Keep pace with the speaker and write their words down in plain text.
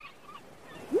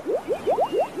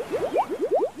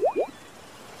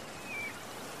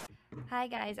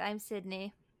guys, I'm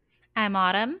Sydney, I'm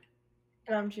Autumn.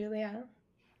 And I'm Julia.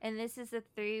 and this is the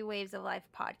Three Waves of Life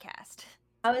podcast.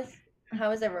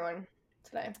 How is everyone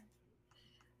today?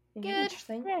 Anything Good.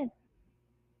 interesting?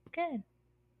 Good.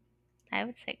 I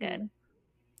would say good.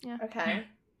 Yeah. Okay.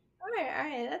 All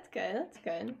right. That's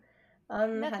good.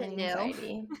 Having Nothing new.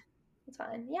 anxiety. It's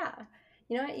fine. Yeah.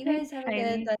 You know what? You guys have a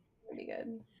Anxiety. good. That's pretty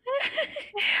good.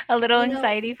 A little You know-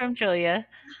 anxiety from Julia.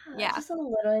 Yeah. Just a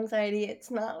little anxiety.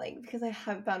 It's not like because I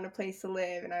haven't found a place to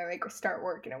live and I like start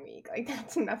work in a week. Like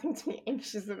that's nothing to be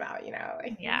anxious about. You know.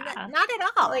 Like Yeah. Not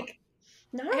at all. Like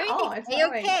not at all. It's not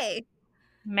like okay.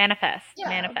 Manifest. Yeah.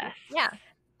 Manifest. Yeah.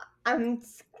 I'm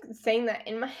saying that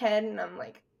in my head, and I'm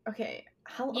like, okay,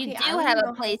 You I do don't have even a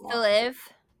know place how to long- live.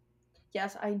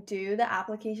 Yes, I do. The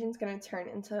application's gonna turn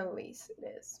into a lease. It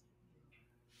is.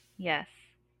 Yes.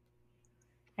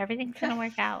 Everything's gonna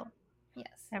work out. Yes.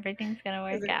 Everything's gonna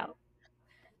work out.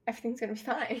 Everything's gonna be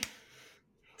fine.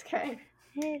 It's okay.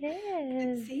 It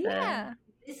is. See? Yeah.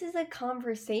 This is a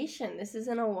conversation. This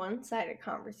isn't a one-sided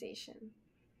conversation,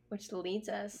 which leads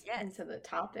us into the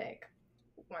topic: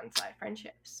 one-sided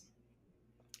friendships.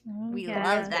 We Yeah.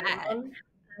 love that.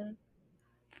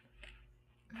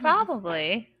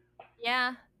 Probably.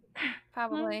 Yeah.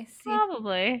 Probably. See?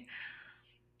 Probably.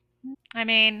 I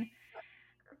mean,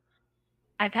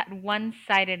 I've had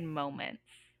one-sided moments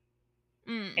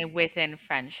within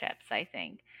friendships, I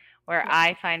think, where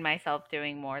I find myself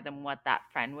doing more than what that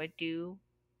friend would do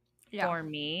for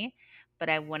me, but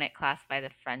I wouldn't classify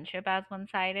the friendship as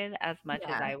one-sided as much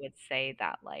as I would say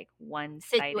that like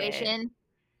one-sided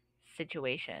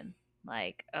situation.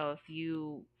 Like, oh, if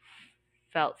you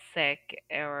felt sick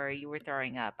or you were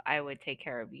throwing up, I would take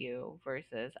care of you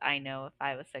versus I know if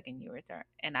I was sick and you were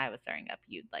I was throwing up,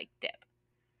 you'd like dip.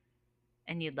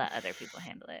 And you'd let other people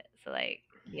handle it. So like,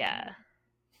 yeah.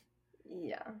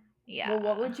 Well,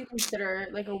 what would you consider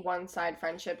like a one-sided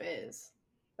friendship is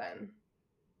then?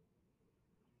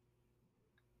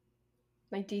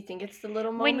 Like, do you think it's the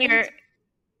little moments?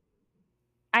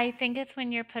 I think it's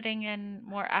when you're putting in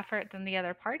more effort than the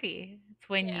other party. It's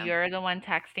when you're the one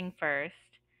texting first.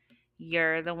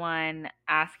 You're the one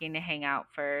asking to hang out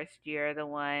first. You're the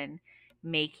one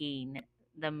making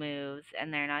the moves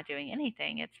and they're not doing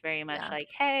anything. It's very much like,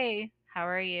 hey, how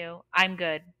are you? I'm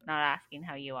good. Not asking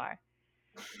how you are.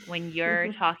 When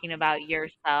you're talking about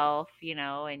yourself, you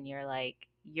know, and you're like,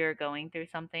 you're going through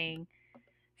something,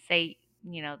 say,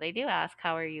 you know, they do ask,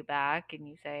 how are you back? And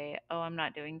you say, oh, I'm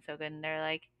not doing so good. And they're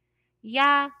like,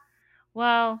 yeah,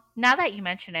 well, now that you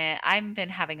mention it, I've been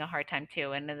having a hard time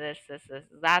too. And this,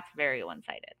 that's very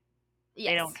one-sided.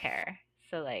 Yes. They don't care.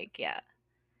 So like, yeah.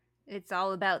 It's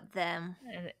all about them.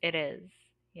 It is.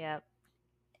 Yep.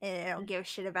 And they don't give a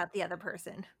shit about the other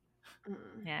person.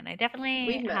 Yeah, and I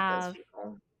definitely have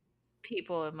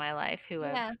people in my life who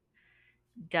have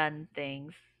done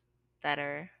things that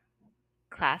are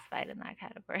classified in that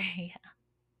category. Yeah.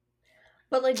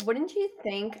 But like, wouldn't you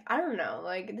think? I don't know.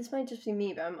 Like, this might just be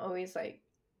me, but I'm always like,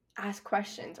 ask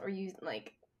questions or you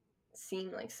like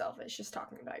seem like selfish just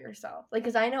talking about yourself. Like,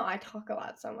 because I know I talk a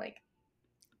lot, so I'm like,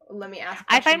 let me ask.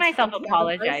 I find myself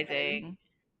apologizing.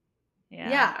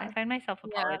 Yeah. I find myself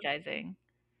apologizing.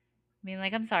 I mean,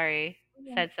 like, I'm sorry.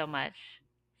 Said so much.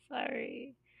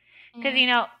 Sorry. Because, you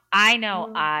know,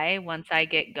 once I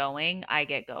get going,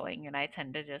 and I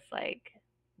tend to just, like,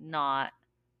 not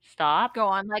stop. Go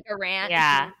on like a rant.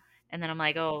 Yeah. And then I'm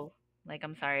like, oh, like,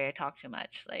 I'm sorry I talk too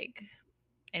much. Like,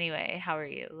 anyway, how are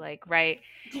you? Like, right.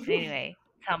 Anyway,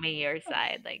 tell me your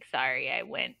side. Like, sorry, I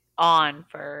went on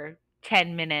for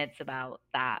 10 minutes about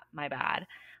that. My bad.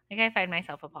 Like, I find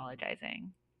myself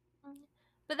apologizing.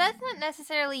 But that's not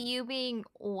necessarily you being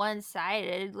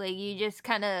one-sided. Like, you just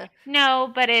kind of...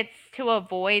 No, but it's to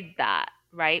avoid that,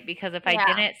 right? Because if I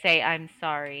didn't say I'm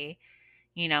sorry,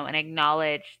 you know, and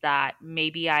acknowledge that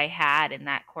maybe I had in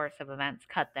that course of events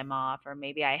cut them off, or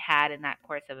maybe I had in that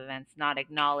course of events not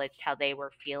acknowledged how they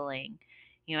were feeling,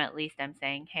 you know, at least I'm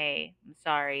saying, hey, I'm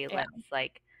sorry.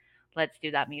 Let's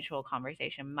do that mutual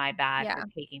conversation. My bad for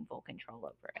taking full control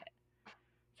over it.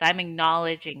 So I'm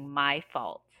acknowledging my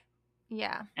fault.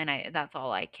 Yeah. And that's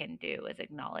all I can do is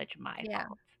acknowledge my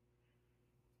fault.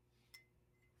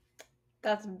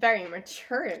 That's very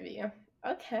mature of you.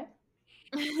 Okay.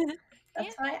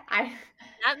 That's why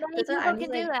not many people can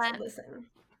do that. Listen.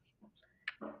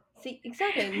 See,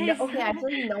 exactly. No, okay, I feel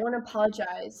like no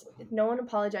one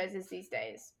apologizes these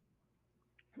days.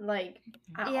 Like,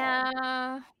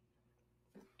 yeah.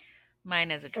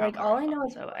 Mine is a trauma. Like, all I know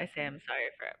is so I say I'm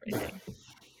sorry for everything.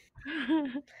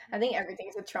 I think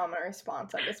everything's a trauma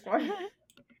response at this point.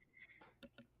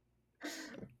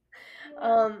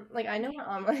 Like, I know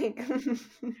I'm like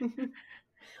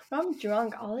If I'm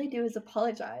drunk, all I do is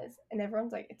apologize, and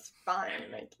everyone's like, "It's fine.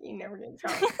 Like, you never get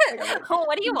drunk." Like, I'm like,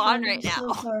 What are you on right I'm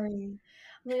now? so sorry.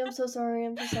 I'm like, I'm so sorry.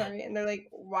 I'm so sorry. And they're like,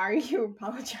 "Why are you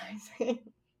apologizing?"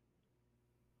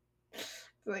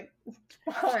 It's like,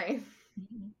 it's fine.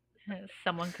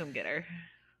 Someone come get her.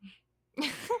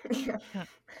 Yeah. That's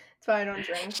why I don't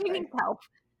drink. She needs help.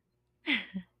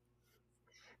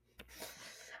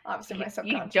 Obviously, my You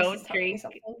subconscious don't is telling me drink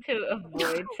something. to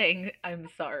avoid saying I'm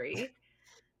sorry.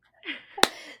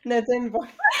 That's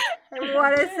important.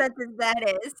 What a sentence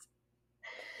that is.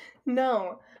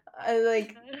 No, I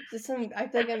like just some. I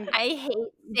feel like I'm I hate saying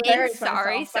embarrass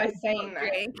sorry, myself so by I saying don't that.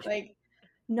 drink. Like,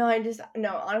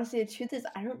 no. Honestly, the truth is,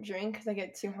 I don't drink because I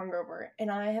get too hungover,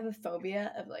 and I have a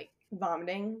phobia of like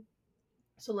vomiting.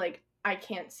 So like, I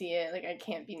can't see it. Like, I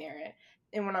can't be near it.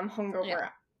 And when I'm hungover,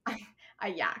 I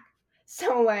yak.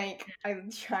 So like, I'm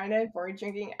trying to avoid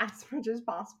drinking as much as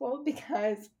possible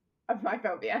because of my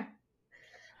phobia.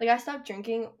 Like, I stopped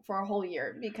drinking for a whole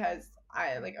year because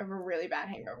I like have a really bad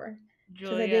hangover. Because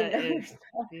I Julia didn't know. is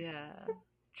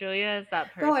Julia is that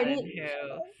Bro, I person didn't.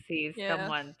 who sees Yeah.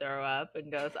 someone throw up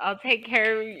and goes, "I'll take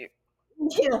care of you."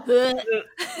 Yeah.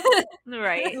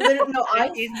 Right? No,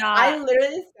 She's I not.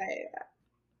 literally say that.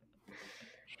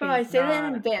 Bro, I She's say that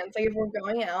in not. advance. Like, if we're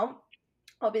going out,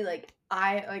 I'll be like,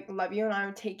 I like love you and I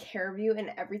would take care of you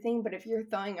and everything. But if you're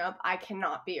throwing up, I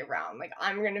cannot be around. Like,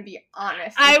 I'm gonna be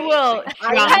honest. I with you. will Like,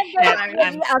 jump ship. in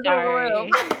I'm the other sorry.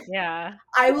 room. Yeah.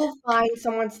 I will find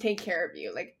someone to take care of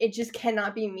you. Like, it just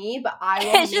cannot be me. But I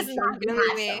will It's make just sure not you gonna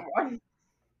be have me. someone.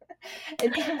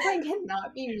 It definitely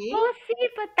cannot be me. Well, see,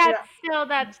 but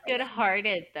that's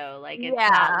good-hearted though. Like, it's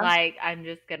not Yeah. like I'm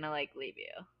just gonna like leave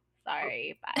you.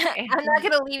 Sorry, bye. I'm not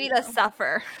gonna leave you to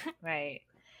suffer. Right.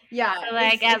 Yeah. So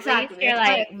like at exactly. least you're That's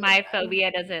why I like feel my bad.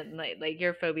 phobia doesn't like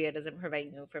your phobia doesn't prevent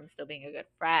you from still being a good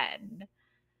friend.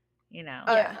 You know.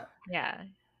 Oh Yeah. yeah. Yeah.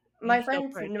 My You're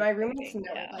still friends, my roommates participating,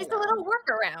 know yeah. by Just a now. little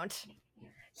workaround.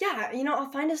 Yeah,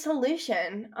 I'll find a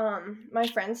solution. My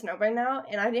friends know by now,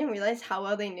 and I didn't realize how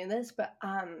well they knew this, but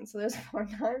so there was one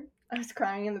time I was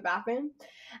crying in the bathroom.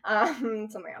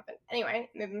 Something happened. Anyway,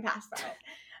 moving past that.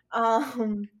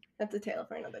 That's a tale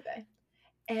for another day.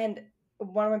 And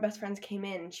one of my best friends came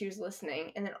in, and she was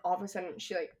listening, and then all of a sudden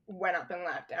she like went up and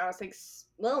left, and I was like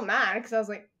a little mad because I was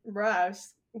like, "Bruh, I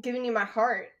was giving you my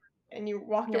heart, and you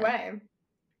walked away."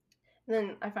 And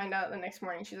then I find out the next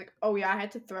morning, she's like, "Oh yeah, I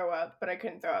had to throw up, but I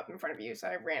couldn't throw up in front of you, so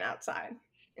I ran outside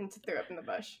and threw up in the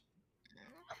bush."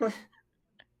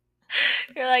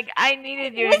 You're like, I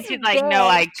needed you, It and was she's like, no,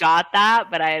 I big. got that,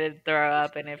 but I had to throw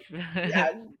up, and if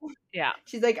Yeah. yeah,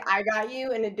 She's like, "I got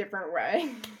you in a different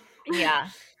way." yeah,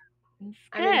 it's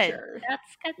I made good. sure.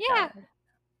 That's good. Yeah.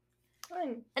 though.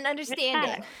 Fine. An understanding.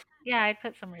 Respect. Yeah, I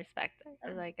put some respect there. I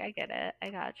was like, I get it. I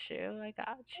got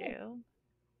you.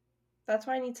 That's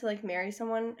why I need to like marry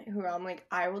someone who I'm like,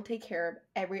 I will take care of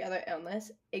every other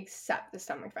illness except the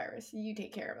stomach virus. You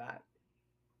take care of that.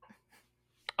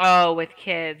 Oh, with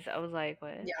kids, I was like,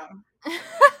 what? Yeah.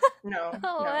 No.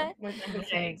 What? With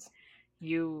Saying kids.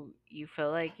 you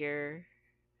feel like your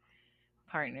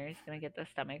partner's gonna get the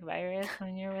stomach virus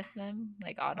when you're with them,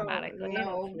 like automatically.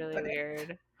 no, It's really but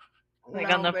weird. Like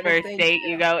no, on the but if first they date, do-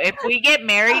 you go, if we get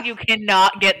married, you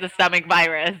cannot get the stomach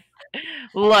virus.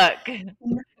 Look.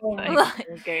 No. Like,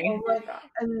 okay. Oh my god.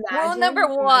 Rule number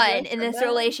one in this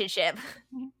relationship: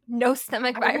 no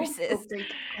stomach viruses.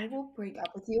 I will break up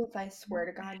with you if I swear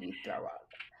to God you throw up.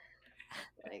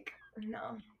 Like,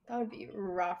 no, that would be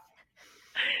rough.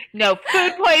 No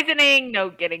food poisoning, no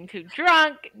getting too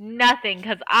drunk, nothing,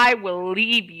 because I will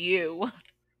leave you.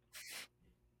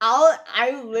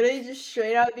 I literally just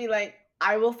straight out be like,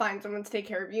 I will find someone to take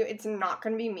care of you. It's not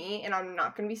gonna be me, and I'm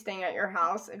not gonna be staying at your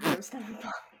house if you have stomach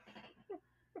bug.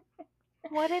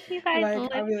 What if you guys Like, I'll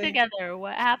live be like- together?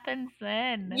 What happens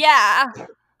then? Yeah.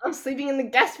 I'm sleeping in the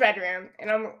guest bedroom, and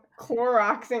I'm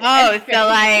Cloroxing. Oh, everything. so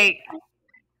like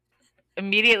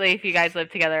immediately, if you guys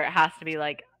live together, it has to be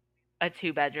like a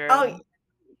 2-bedroom. Oh,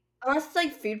 unless it's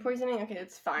like food poisoning, okay,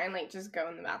 it's fine. Like, just go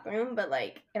in the bathroom, but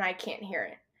like, and I can't hear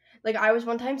it. Like, I was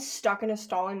one time stuck in a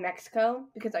stall in Mexico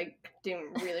because I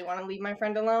didn't really want to leave my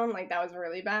friend alone. Like, that was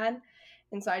really bad.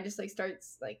 And so I just, like, started,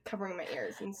 like, covering my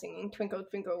ears and singing Twinkle,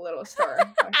 Twinkle, Little Star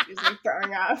while she was, like,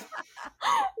 throwing up.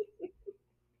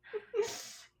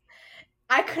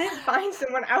 I couldn't find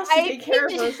someone else to take care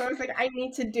of her, so I was like, I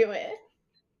need to do it.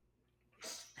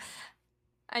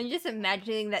 I'm just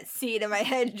imagining that scene in my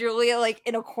head, Julia, like,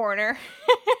 in a corner.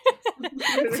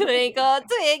 Twinkle,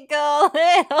 twinkle,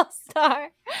 little star.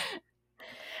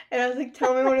 And I was like,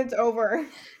 tell me when it's over.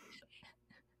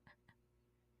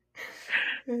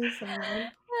 It was so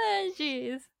bad. Oh,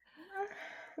 jeez.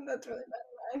 That's really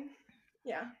bad.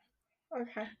 Yeah.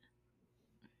 Okay.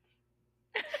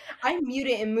 I mute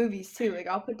it in movies too. Like,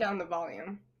 I'll put down the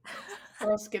volume.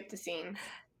 Or I'll skip the scene.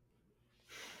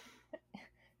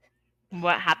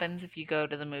 What happens if you go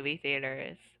to the movie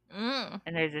theaters Mm.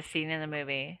 and there's a scene in the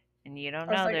movie and you don't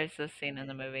I was know like, there's a scene in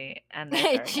the movie and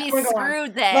they start She's oh my god.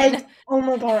 screwed then. Like, oh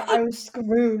my god, I was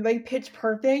screwed. Like, Pitch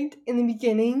Perfect in the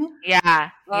beginning. Yeah.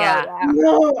 Oh yeah.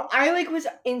 No, I like was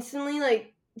instantly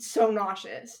like so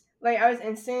nauseous. Like, I was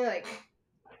instantly like,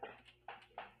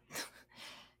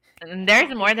 And there's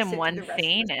have more to than sit through one the rest of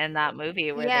scene this. in that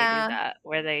movie where they do Yeah. that,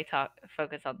 where they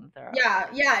focus on the throw.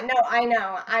 Yeah, no, I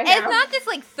know. It's not just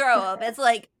like throw up, it's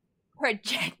like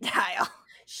projectile.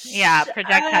 Yeah, Shut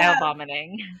projectile up.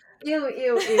 vomiting. Ew.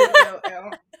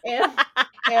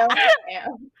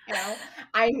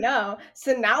 I know.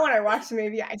 So now when I watch the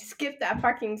movie, I skip that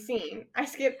fucking scene. I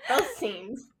skip those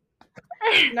scenes.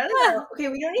 None of that. Okay,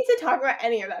 we don't need to talk about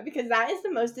any of that because that is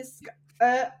the most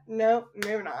no,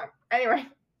 moving on. Anyway.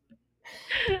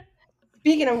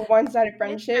 Speaking of one-sided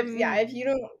friendships, yeah, if you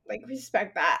don't like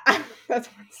respect that, that's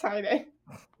one-sided.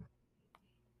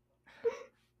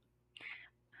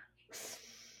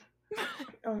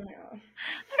 Oh my god.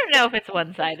 I don't know if it's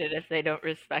one-sided if they don't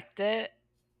respect it,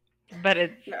 but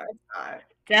it's No, it's not.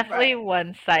 definitely But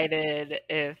one-sided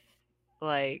if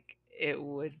like it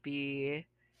would be.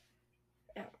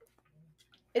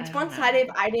 it's I don't one-sided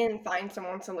know. if I didn't find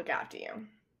someone to look after you.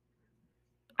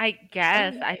 I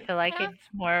guess I feel like Yeah. it's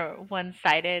more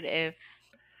one-sided if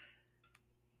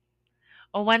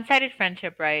a one-sided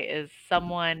friendship, right, is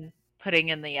someone putting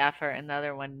in the effort and the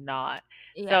other one not.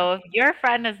 Yeah. So if your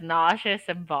friend is nauseous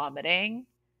and vomiting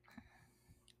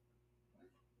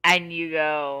and you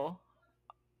go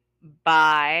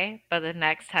bye, but the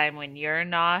next time when you're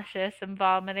nauseous and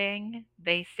vomiting,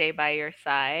 they stay by your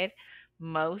side,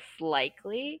 most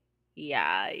likely,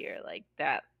 yeah, you're like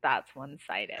that's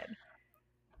one-sided.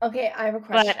 Okay, I have a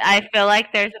question. But I feel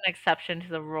like there's an exception to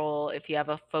the rule if you have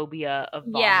a phobia of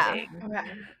Yeah.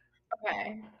 vomiting.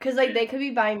 Okay. Because like they could be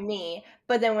by me,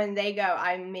 but then when they go,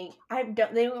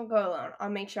 they don't go alone. I'll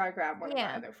make sure I grab one of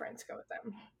my other friends to go with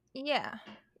them. Yeah.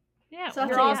 Yeah, So that's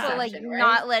You're an also like exception, right?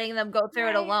 not letting them go through it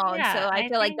Right, alone, yeah, so I I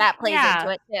feel like think- that plays yeah.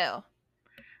 into it too.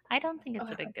 I don't think it's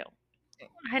a Okay. big deal.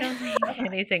 I don't think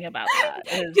anything about that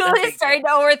is a Julia's big starting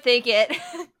deal. to overthink it.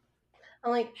 I'm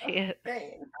like, She is.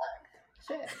 great.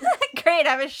 Shit. Great,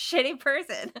 I'm a shitty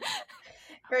person.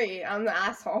 Great, I'm the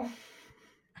asshole.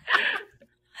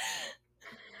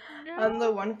 I'm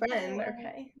the one friend.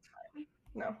 Okay.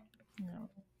 No.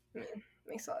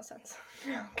 Makes a lot of sense.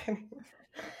 Okay.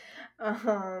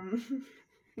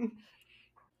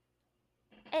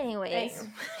 Anyways.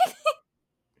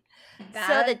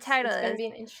 So the title it's gonna is be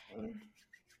an interesting.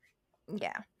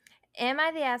 Yeah. Am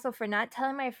I the asshole for not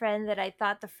telling my friend that I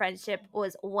thought the friendship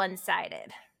was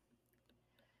one-sided?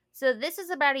 So this is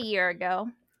about a year ago.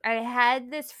 I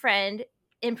had this friend,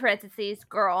 in parentheses,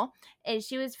 girl, and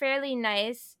she was fairly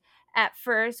nice at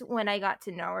first when I got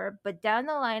to know her, but down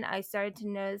the line I started to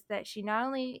notice that she not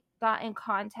only got in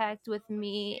contact with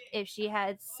me if she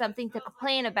had something to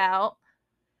complain about,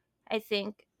 I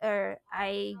think, or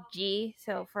IG,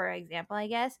 so for example, I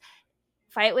guess,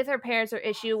 fight with her parents or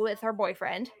issue with her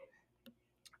boyfriend.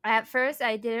 At first,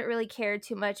 I didn't really care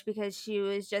too much because she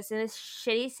was just in a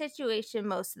shitty situation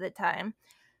most of the time.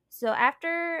 So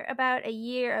after about a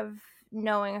year of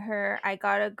knowing her, I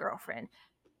got a girlfriend.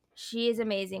 She is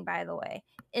amazing, by the way.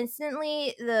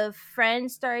 Instantly, the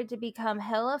friend started to become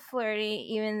hella flirty,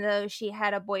 even though she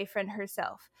had a boyfriend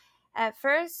herself. At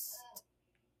first,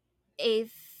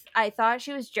 I thought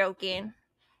she was joking.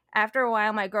 After a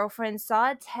while, my girlfriend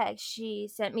saw a text she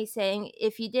sent me saying,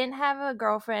 "If you didn't have a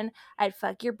girlfriend, I'd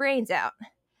fuck your brains out."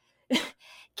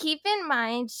 Keep in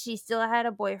mind, she still had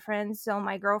a boyfriend, so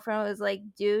my girlfriend was like,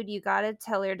 "Dude, you gotta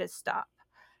tell her to stop."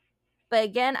 But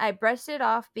again, I brushed it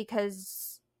off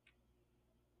because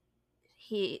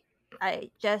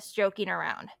I just joking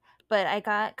around. But I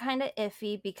got kind of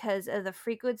iffy because of the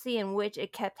frequency in which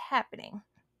it kept happening.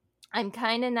 I'm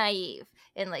kind of naive,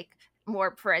 in like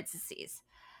more parentheses.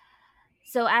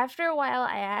 So after a while,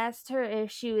 I asked her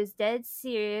if she was dead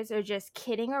serious or just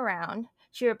kidding around.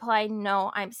 She replied,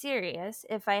 "No, I'm serious.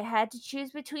 If I had to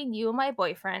choose between you and my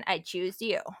boyfriend, I'd choose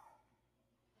you."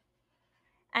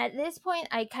 At this point,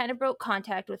 I kind of broke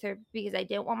contact with her because I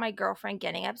didn't want my girlfriend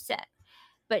getting upset.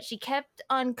 But she kept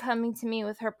on coming to me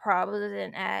with her problems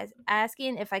and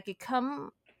asking if I could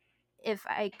come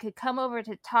over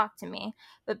to talk to me.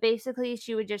 But basically,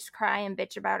 she would just cry and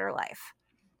bitch about her life.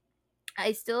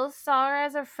 I still saw her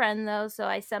as a friend though, so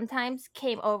I sometimes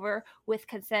came over with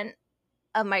consent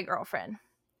of my girlfriend.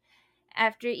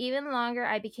 After even longer,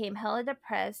 I became hella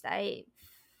depressed. I've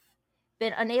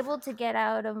been unable to get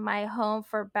out of my home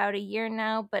for about a year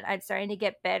now, but I'm starting to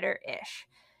get better-ish.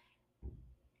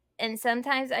 And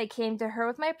sometimes I came to her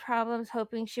with my problems,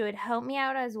 hoping she would help me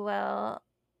out as well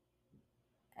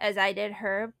as I did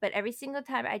her, but every single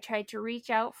time I tried to reach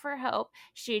out for help,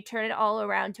 she'd turn it all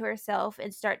around to herself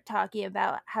and start talking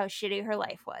about how shitty her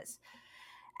life was.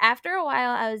 After a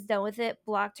while, I was done with it,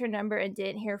 blocked her number, and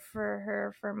didn't hear from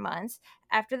her for months.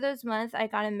 After those months, I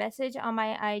got a message on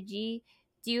my IG,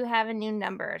 "Do you have a new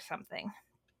number or something?"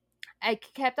 I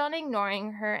kept on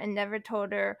ignoring her and never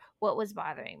told her what was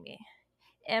bothering me.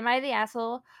 Am I the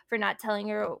asshole for not telling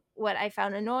her what I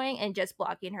found annoying and just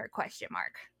blocking her? ?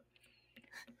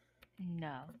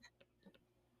 No.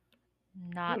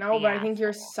 Not No, the but I think you're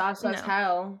asshole. sus as No.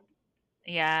 hell.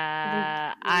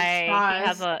 Yeah, I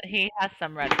think you're he has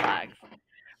some red flags.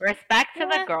 Respect to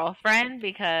the Yeah. girlfriend,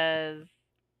 because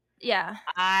Yeah.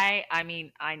 I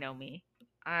mean, I know me.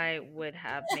 I would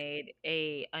have made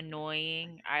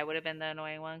I would have been the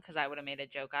annoying one, because I would have made a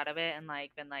joke out of it and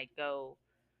like been like, go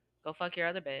fuck your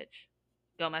other bitch.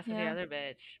 Go mess with your Yeah. other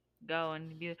bitch. Go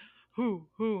and be like, who?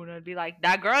 And I'd be like,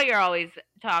 that girl you're always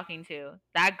talking to.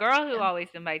 That girl who Yeah. always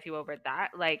invites you over.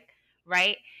 That, like,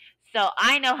 right? So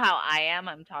I know how I am.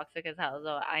 I'm toxic as hell.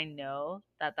 So I know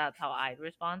that that's how I'd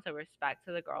respond. So respect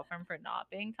to the girlfriend for not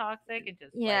being toxic and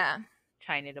just like Yeah.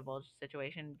 trying to divulge the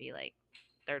situation and be like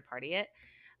third party it.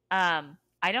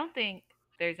 I don't think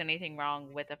there's anything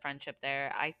wrong with the friendship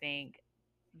there. I think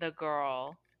the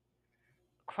girl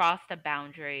crossed a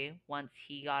boundary once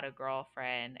he got a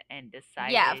girlfriend and Yeah,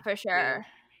 decided for to sure.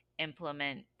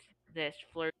 implement this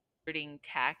flirting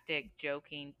tactic,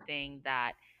 joking thing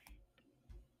that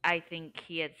I think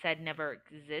he had said never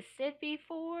existed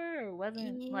before, or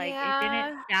wasn't like, it didn't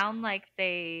Yeah. sound like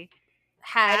they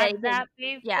Had had anything. that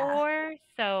Yeah. before.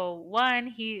 So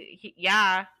one,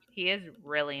 yeah, he is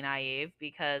really naive,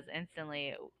 because instantly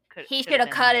it He should should have have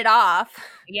been cut like, it off.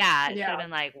 yeah, it should yeah, have been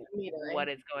like, what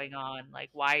immediately. is going on? Like,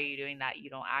 why are you doing that? You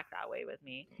don't act that way with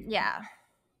me. Yeah.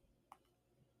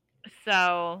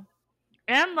 So,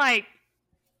 and like,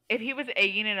 if he was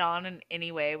egging it on in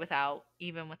any way without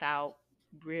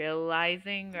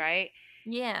realizing, right?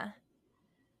 Yeah.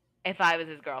 If I was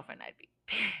his girlfriend, I'd be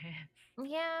pissed.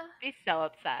 Yeah. Be so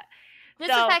upset. Just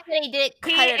the So, fact that he did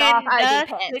he cut it off, I'd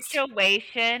be pissed. in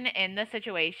the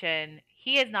situation,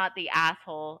 he is not the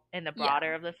asshole in the Yeah.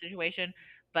 broader of the situation,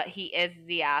 but he is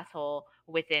the asshole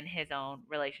within his own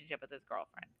relationship with his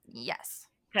girlfriend. Yes.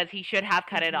 Because he should have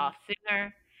cut it Mhm. off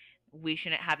sooner. We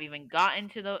shouldn't have even gotten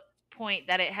to the point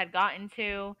that it had gotten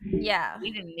to. Yeah.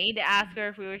 We didn't need to ask her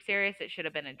if we were serious. It should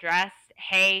have been addressed.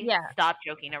 Hey, Yeah. stop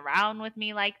joking around with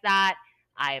me like that.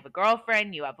 I have a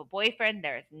girlfriend. You have a boyfriend.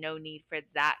 There is no need for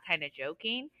that kind of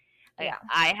joking. Like, Yeah.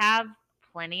 I have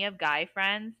plenty of guy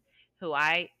friends who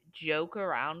I joke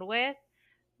around with,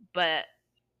 but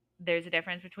there's a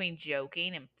difference between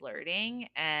joking and flirting.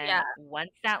 And Yeah.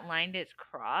 once that line is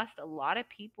crossed, a lot of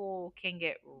people can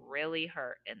get really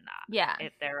hurt in that Yeah.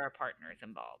 if there are partners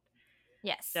involved.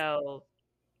 Yes. So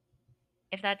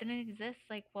if that didn't exist,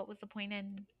 like, what was the point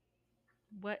in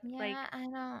what? Like, Yeah, I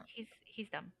don't. he's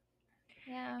dumb.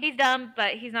 Yeah. He's dumb,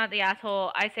 but he's not the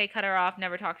asshole. I say cut her off,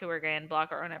 never talk to her again, block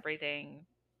her on everything.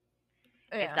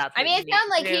 If Yeah. that's I what mean, you it need sounds to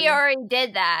like he do. already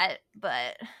did that,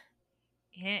 but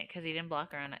He didn't, because he didn't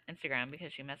block her on Instagram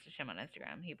because she messaged him on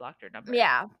Instagram. He blocked her number.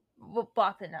 yeah, we'll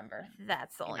block the number.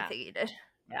 That's the only Yeah. thing he did.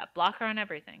 Yeah, block her on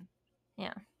everything.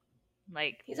 Yeah.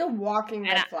 Like, He's a walking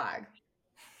and red flag.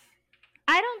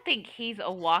 I don't think he's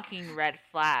a walking red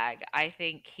flag. I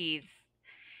think he's,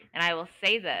 and I will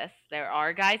say this, there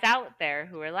are guys out there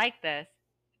who are like this.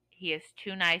 He is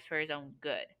too nice for his own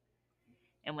good.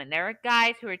 And when there are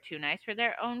guys who are too nice for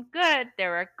their own good,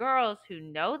 there are girls who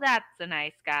know that's a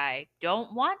nice guy,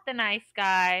 don't want the nice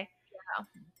guy,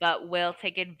 but will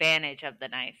take advantage of the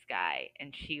nice guy.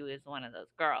 And she was one of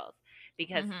those girls.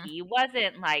 Because Mhm. he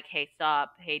wasn't like, hey,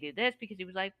 stop, hey, do this, because he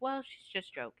was like, well, she's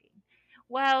just joking.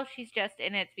 Well, she's just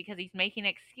in it because he's making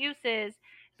excuses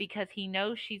because he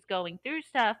knows she's going through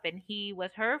stuff and he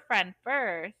was her friend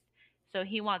first. So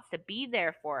he wants to be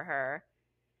there for her.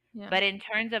 Yeah. But in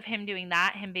terms of him doing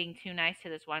that, him being too nice to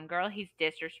this one girl, he's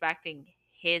disrespecting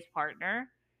his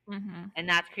partner. Mhm. And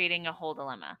that's creating a whole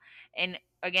dilemma. And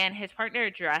again, his partner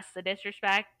addressed the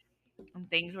disrespect and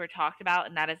things were talked about,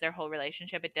 and that is their whole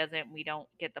relationship. We don't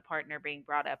get the partner being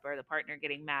brought up or the partner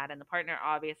getting mad. And the partner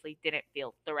obviously didn't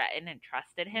feel threatened and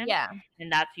trusted him. Yeah.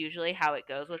 And that's usually how it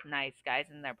goes with nice guys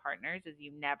and their partners, is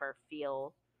you never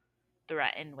feel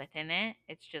threatened within it.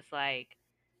 It's just like,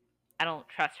 I don't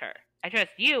trust her. I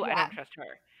trust you. I Yeah. don't trust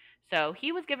her. So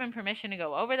he was given permission to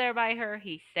go over there by her.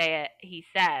 He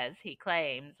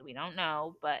claims, we don't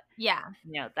know, but Yeah.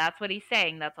 that's what he's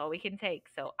saying. That's all we can take.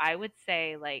 So I would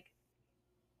say, like,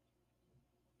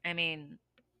 I mean,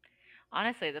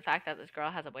 honestly, the fact that this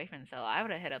girl has a boyfriend, so I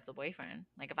would have hit up the boyfriend.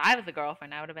 Like, if I was the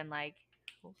girlfriend, I would have been like,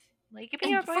 give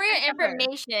me your For your boyfriend number.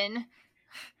 information.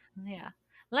 Yeah.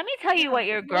 Let me tell you what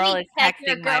your Let girl me is text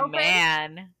your texting my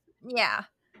girlfriend. man. Yeah.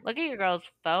 Look at your girl's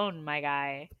phone, my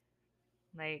guy.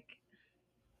 Like,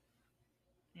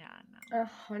 yeah, no.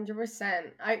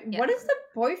 100%. What is the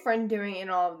boyfriend doing in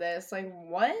all of this? Like,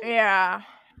 what? Yeah.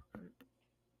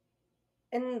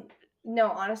 And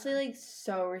no, honestly, like,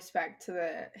 so respect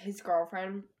to his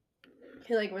girlfriend,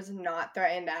 who, like, was not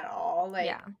threatened at all.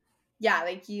 Like, yeah,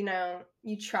 like,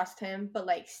 you trust him, but,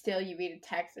 like, still you read a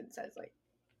text that says, like,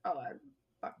 oh,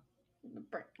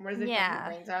 what is it? Yeah. Fuck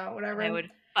your brains out, whatever. I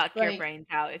would fuck your brains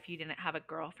out if you didn't have a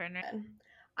girlfriend.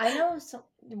 I know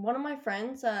one of my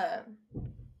friends, I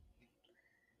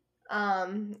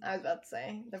was about to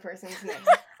say the person's name.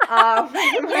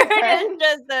 You're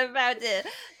just about to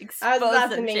expose I was about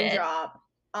to some name shit. drop.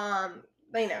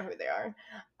 They know who they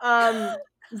are.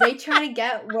 They try to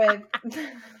get with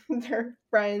their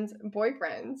friends'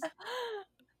 boyfriends.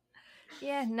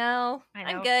 Yeah, no,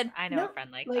 I'm good. I know a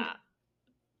friend like that.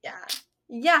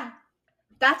 Yeah.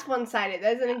 That's one-sided.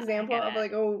 That's an example of,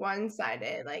 like, a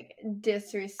one-sided, like,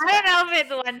 disrespect. I don't know if it's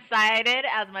one-sided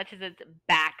as much as it's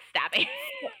backstabbing.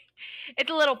 It's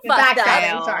a little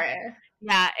backstabbing. Sorry.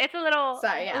 Yeah, it's a little.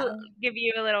 Sorry. Yeah. Give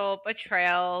you a little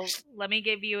betrayal. Let me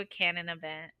give you a canon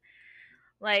event.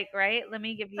 Like, right? Let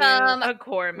me give you a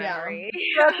core memory.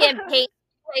 Broken paint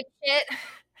type shit.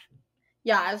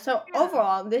 Yeah. So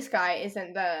overall, this guy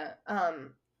isn't the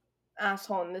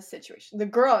asshole in this situation. The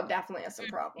girl definitely has some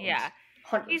problems. Yeah.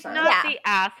 100%. He's not the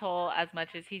asshole as much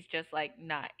as he's just, like,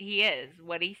 not. He is.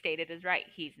 What he stated is right.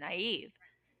 He's naive.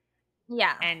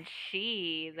 Yeah. And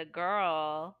she, the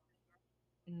girl,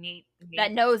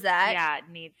 that knows that. Yeah,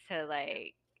 needs to,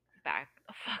 like, back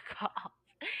the fuck off.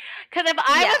 Because if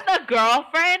I was the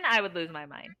girlfriend, I would lose my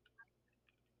mind.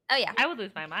 Oh, yeah. I would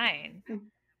lose my mind.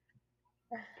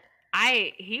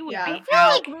 He would be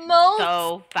out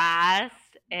so fast,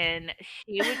 and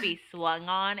she would be swung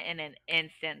on in an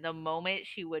instant. The moment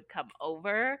she would come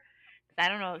over, because I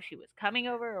don't know if she was coming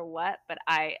over or what, but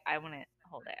I wouldn't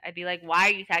hold it. I'd be like, why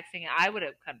are you texting? I would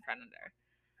have confronted her.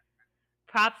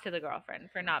 Props to the girlfriend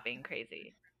for not being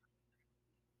crazy.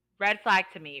 Red flag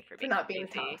to me for not being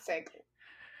crazy. Toxic.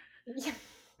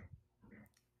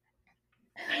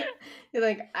 You're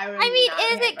like, I mean,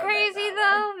 is it crazy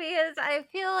though? Because I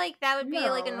feel like that would be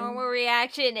like a normal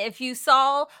reaction if you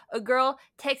saw a girl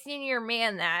texting your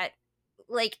man that.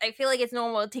 Like, I feel like it's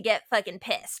normal to get fucking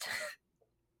pissed.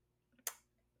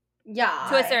 Yeah.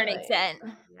 To a certain extent.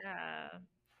 Yeah.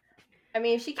 I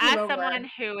mean, if she came over... As someone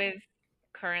who is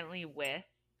currently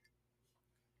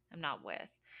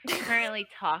currently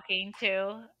talking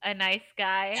to a nice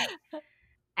guy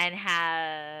and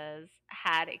has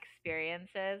had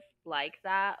experiences like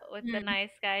that with the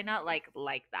nice guy, not like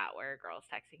that where a girl's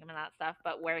texting him and that stuff,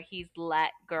 but where he's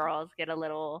let girls get a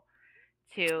little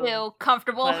too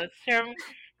comfortable,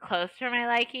 close to my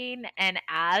liking. And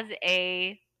as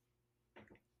a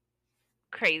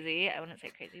crazy, I wouldn't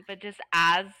say crazy, but just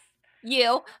as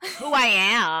you who I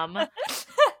am,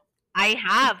 I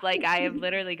have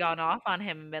literally gone off on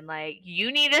him and been like,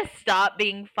 you need to stop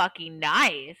being fucking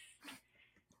nice.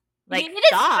 Like, you need to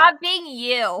stop being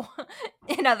you.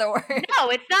 In other words. No,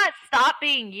 it's not stop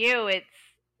being you.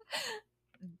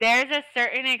 There's a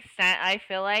certain extent, I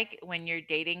feel like, when you're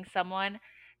dating someone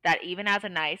that even as a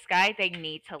nice guy, they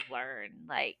need to learn.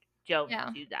 Like, don't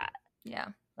do that. Yeah.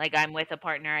 Like, I'm with a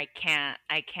partner, I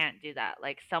can't do that.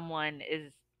 Like, someone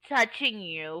is touching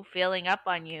you, feeling up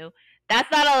on you.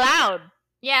 That's not allowed.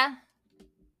 Yeah.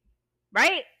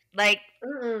 Right? Like,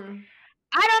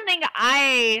 I don't think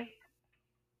I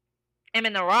am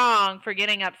in the wrong for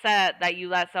getting upset that you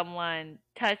let someone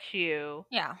touch you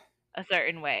a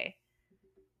certain way.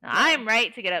 Now, I'm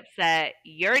right to get upset.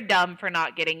 You're dumb for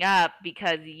not getting up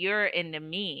because you're into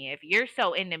me. If you're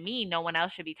so into me, no one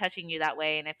else should be touching you that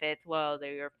way. And if it's, well,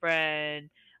 they're your friend,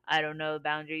 I don't know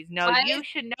boundaries. No, you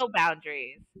should know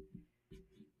boundaries.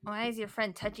 Why is your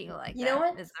friend touching you like that? You know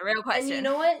what? It's a real question. And you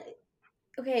know what?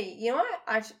 Okay, you know what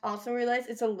I also realized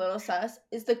it's a little sus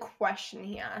is the question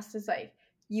he asked. Is like,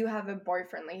 you have a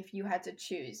boyfriend, like, if you had to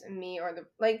choose me or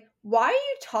like, why are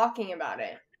you talking about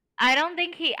it? I don't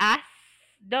think he asked.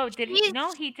 No, did he?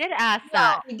 No, he did ask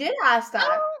that. He did ask that.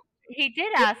 No. He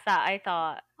did ask that, I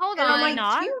thought. Hold on. Like,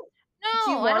 not?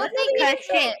 No, I don't think he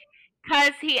did.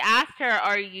 Because he asked her,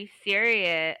 "Are you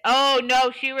serious?" Oh,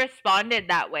 no, she responded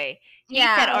that way. He said,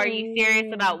 Yeah. "Are you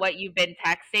serious about what you've been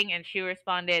texting?" And she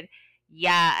responded,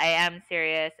 "Yeah, I am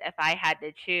serious. If I had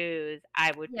to choose,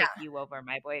 I would Yeah. pick you over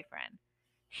my boyfriend."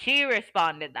 She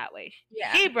responded that way.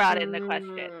 Yeah. She brought in the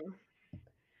question.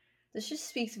 This just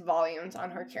speaks volumes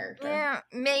on her character. Yeah,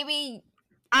 maybe if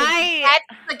I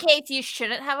that's the case, you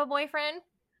shouldn't have a boyfriend.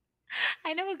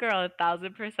 know a girl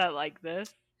 1,000% like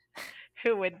this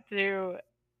who went through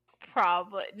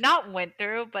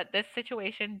but this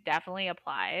situation definitely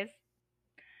applies.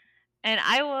 And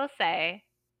I will say,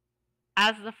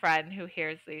 as the friend who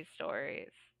hears these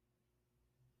stories,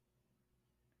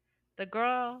 the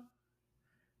girl,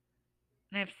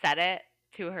 and I've said it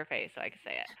to her face so I can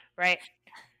say it, right?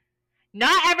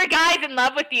 Not every guy's in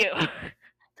love with you.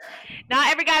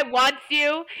 Not every guy wants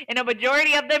you, and a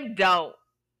majority of them don't.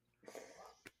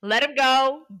 Let them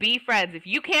go. Be friends. If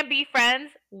you can't be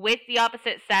friends with the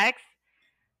opposite sex,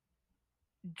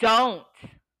 don't.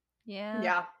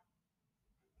 Yeah.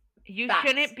 You Facts.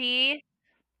 shouldn't be.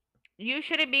 You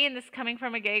shouldn't be, and this coming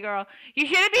from a gay girl, you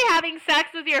shouldn't be having sex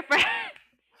with your friends.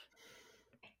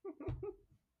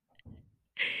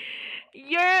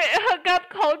 Your hookup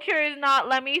culture is not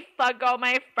let me fuck all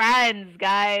my friends,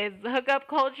 guys. Hookup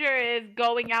culture is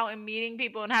going out and meeting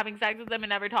people and having sex with them and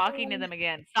never talking to them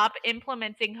again. Stop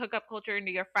implementing hookup culture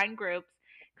into your friend groups,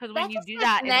 because when That you just do gets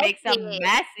that, it makes them messy.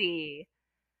 messy.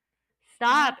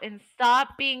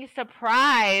 Stop being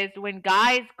surprised when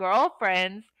guys'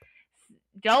 girlfriends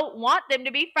don't want them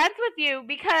to be friends with you,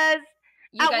 because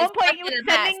You at guys one point fucked you in were the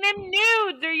past. sending them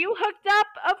nudes or you hooked up.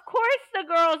 Of course the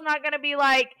girl's not going to be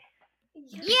like,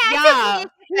 Yeah,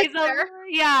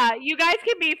 yeah, you guys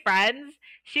can be friends.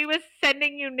 She was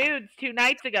sending you nudes 2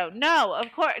 nights ago. No,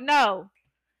 of course, no.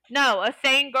 A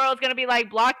sane girl's going to be like,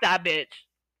 block that bitch.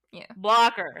 Yeah.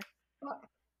 Block her.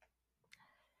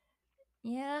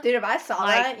 Yeah. Dude, if I saw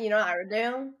that, you know what I would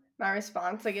do? My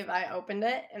response, like if I opened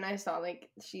it and I saw like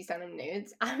she sent him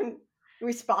nudes, I would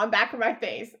respond back with my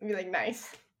face and be like, nice.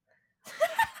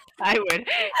 I would.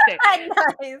 Nice.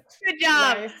 Good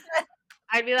job. Nice.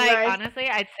 I'd be like, Nice. honestly,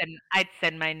 I'd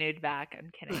send my nude back. I'm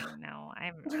kidding. No,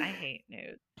 I hate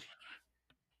nudes.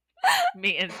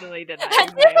 Me instantly denying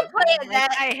nudes.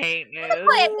 I hate nudes.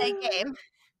 Playing that game.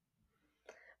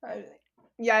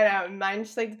 Yeah, I know. Mine's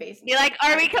just like the basic. You're like,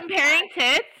 are we comparing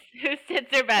tits? Whose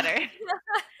tits are better?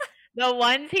 The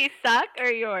ones he suck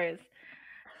or yours?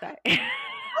 Sorry.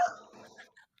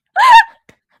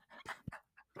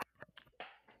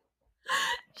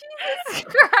 Jesus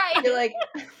Christ.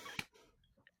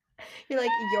 You're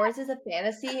like, yours is a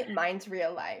fantasy, mine's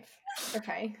real life.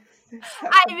 Okay.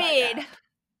 I mean,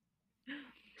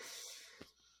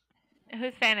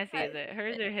 whose fantasy is it?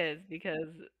 Hers or his? Because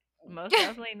most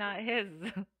definitely not his.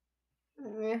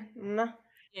 No.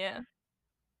 Yeah.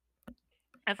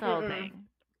 That's the whole thing.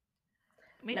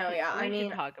 We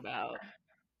should talk about.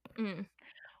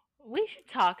 We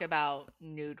should talk about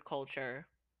nude culture.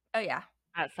 Oh yeah.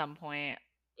 At some point.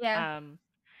 Yeah.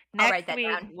 Next week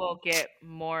we'll get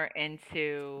more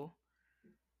into,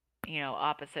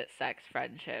 opposite sex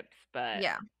friendships, but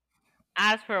yeah.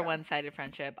 As for a one-sided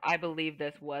friendship, I believe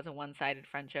this was a one-sided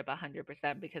friendship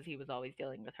 100% because he was always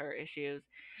dealing with her issues.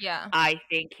 Yeah. I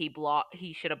think he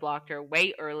should have blocked her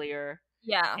way earlier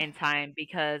in time,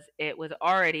 because it was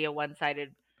already a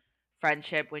one-sided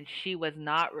friendship when she was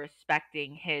not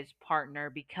respecting his partner,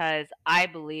 because I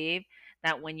believe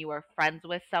that when you are friends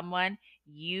with someone,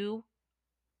 you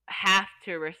have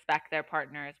to respect their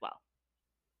partner as well.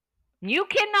 You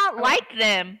cannot like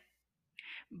them,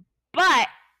 but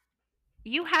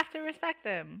you have to respect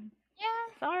them.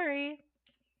 Yeah. Sorry.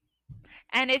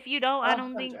 And if you don't, I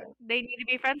don't think they need to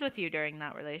be friends with you during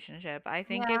that relationship. I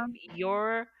think if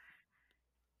your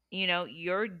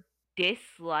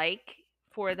dislike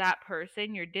for that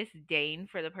person, your disdain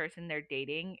for the person they're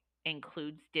dating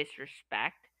includes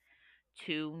disrespect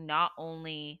to not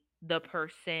only the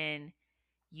person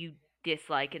you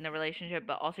dislike in the relationship,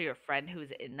 but also your friend who's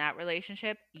in that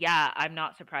relationship. Yeah, I'm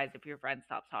not surprised if your friend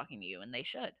stops talking to you, and they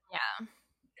should. Yeah.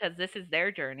 Because this is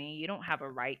their journey. You don't have a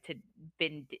right to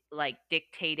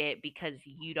dictate it because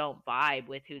you don't vibe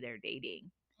with who they're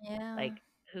dating. Yeah. Like,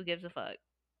 who gives a fuck?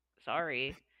 Sorry.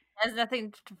 It has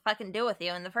nothing to fucking do with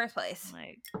you in the first place.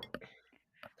 Like,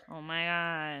 oh my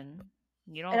god.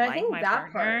 You don't like my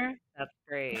partner? That's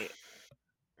great.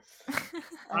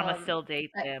 I'm gonna still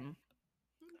date them.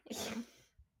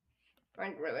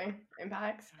 Like, really?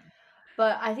 Impacts?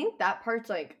 But I think that part's,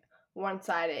 like,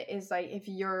 one-sided is, like, if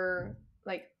you're,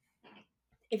 like,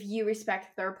 if you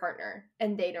respect their partner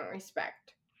and they don't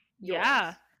respect yours.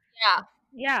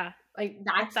 Yeah. Like,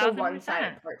 that's the 1,000%.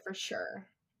 one-sided part for sure.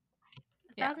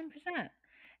 1,000%.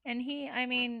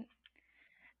 And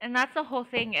and that's the whole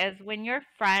thing is when you're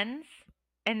friends,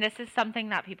 and this is something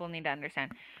that people need to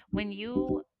understand. When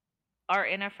you are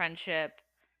in a friendship,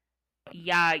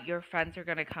 yeah, your friends are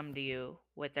going to come to you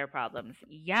with their problems.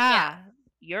 Yeah,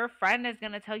 your friend is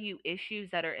going to tell you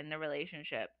issues that are in the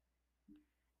relationship.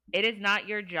 It is not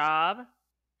your job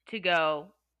to go,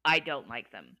 I don't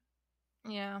like them.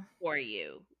 Yeah. For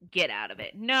you. Get out of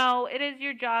it. No, it is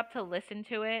your job to listen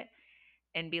to it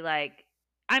and be like,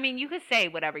 I mean, you could say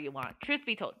whatever you want. Truth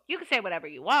be told, you could say whatever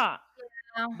you want.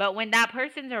 Yeah. But when that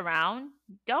person's around,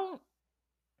 don't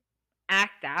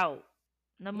act out.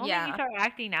 The moment you start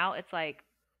acting out, it's like,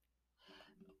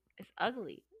 it's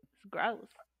ugly. It's gross.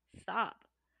 Stop.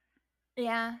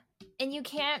 Yeah. And you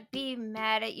can't be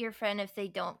mad at your friend if they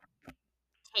don't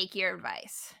take your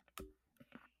advice.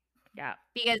 Yeah.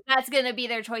 Because that's going to be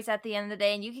their choice at the end of the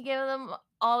day. And you can give them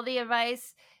all the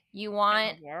advice you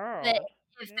want. But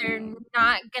if they're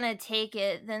not going to take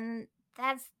it, then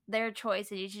that's their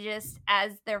choice. And you should just,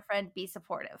 as their friend, be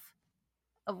supportive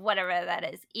of whatever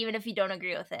that is, even if you don't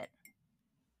agree with it.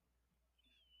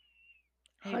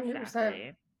 100%.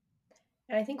 Exactly.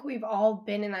 And I think we've all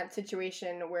been in that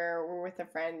situation where we're with a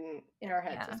friend and in our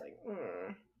heads it's like,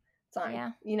 it's fine.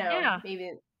 Yeah. You know,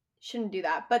 maybe shouldn't do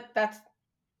that. But that's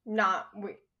not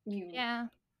what you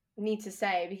need to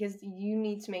say, because you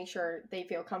need to make sure they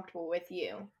feel comfortable with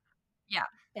you. Yeah.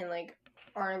 And like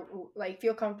are like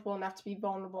feel comfortable enough to be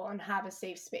vulnerable and have a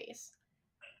safe space.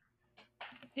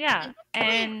 Yeah.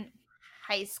 And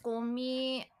high school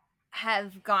me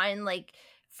have gotten like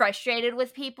frustrated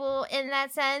with people in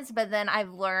that sense, but then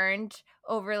I've learned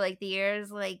over like the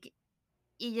years, like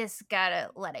you just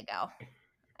gotta let it go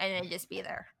and then just be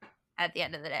there at the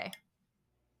end of the day.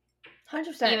 100%.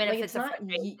 Even like, if it's a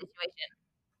frustrating situation.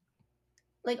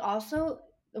 Like, also,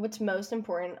 what's most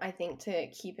important, I think, to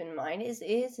keep in mind is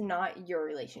not your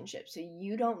relationship. So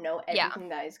you don't know everything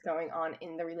that is going on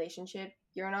in the relationship.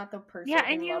 You're not the person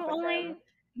in love with them.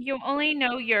 You only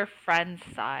know your friend's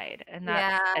side, and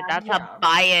that's Yeah. a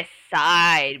biased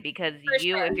side, because if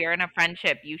you're in a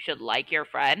friendship, you should like your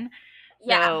friend.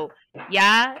 So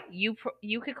you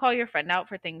could call your friend out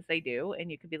for things they do,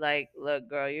 and you could be like, "Look,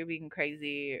 girl, you're being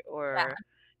crazy," or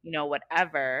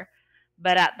whatever.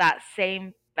 But at that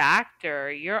same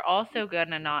factor, you're also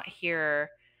gonna not hear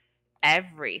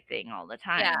everything all the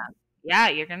time. Yeah,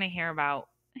 you're gonna hear about,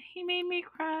 he made me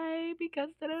cry because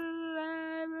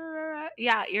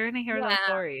you're gonna hear those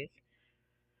stories.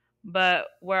 But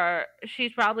where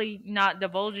she's probably not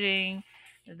divulging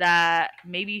that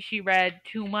maybe she read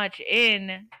too much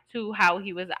in to how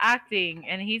he was acting,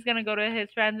 and he's gonna go to his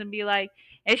friends and be like,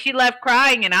 and she left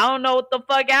crying and I don't know what the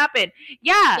fuck happened.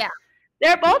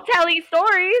 They're both telling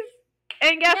stories,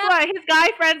 and guess what, his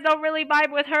guy friends don't really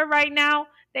vibe with her right now.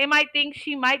 They might think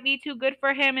she might be too good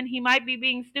for him and he might be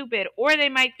being stupid, or they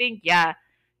might think,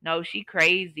 no, she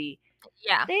crazy.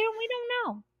 We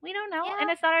don't know, and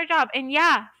it's not our job. And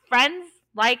friends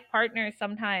like partners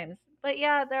sometimes, but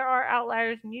there are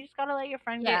outliers, and you just gotta let your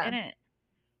friend get in it.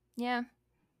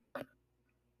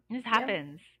 This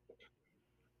happens.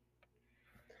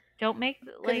 Don't make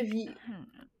like,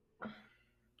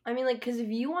 I mean, like, because if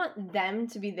you want them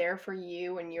to be there for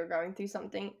you when you're going through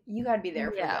something, you gotta be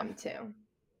there for them too.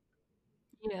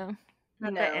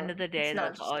 At the end of the day,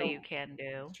 that's all you can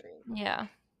do. Yeah.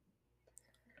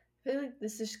 I feel like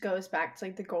this just goes back to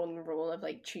like the golden rule of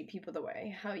like treat people the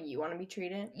way how you want to be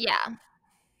treated. Yeah.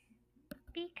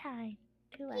 Be kind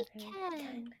to others.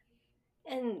 Kind.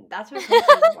 And that's what comes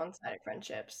with one-sided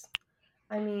friendships.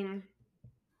 I mean,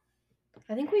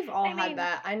 I think we've all had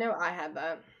that. I know I had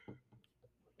that.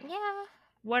 Yeah.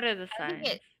 What are the signs?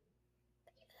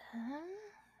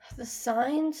 The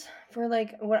signs for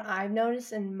like what I've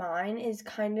noticed in mine is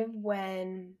kind of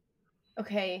when,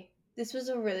 okay, this was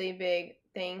a really big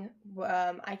thing.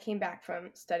 I came back from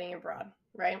studying abroad,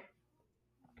 right?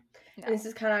 Yeah. And this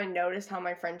is kind of, I noticed how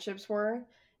my friendships were,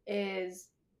 is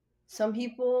some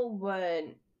people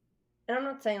would, and I'm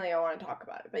not saying like I want to talk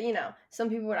about it, but some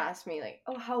people would ask me like,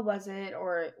 oh, how was it?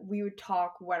 Or we would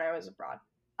talk when I was abroad.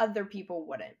 Other people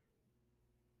wouldn't.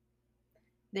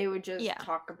 They would just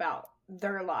talk about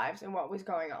their lives and what was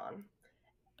going on.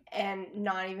 And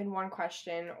not even one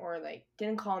question, or like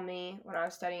didn't call me when I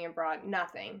was studying abroad,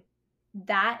 nothing.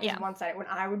 That is one-sided. When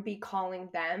I would be calling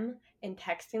them and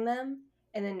texting them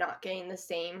and then not getting the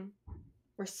same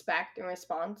respect and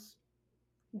response,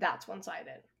 that's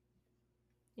one-sided.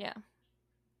 Yeah.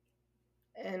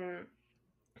 And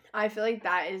I feel like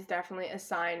that is definitely a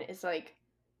sign, is like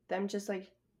them just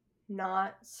like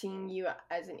not seeing you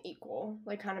as an equal,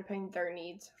 like kind of putting their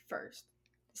needs first.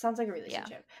 It sounds like a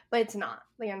relationship, but it's not.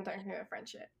 Like I'm talking about a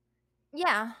friendship.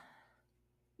 Yeah.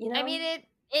 You know? I mean, it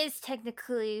is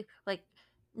technically like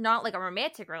not like a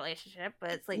romantic relationship,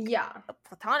 but it's like a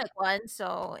platonic one,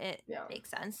 so it makes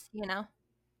sense, you know?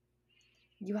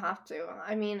 You have to.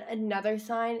 I mean, another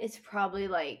sign is probably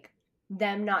like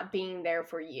them not being there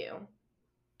for you.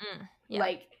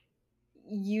 Like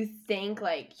you think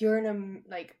like you're in a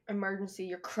like emergency,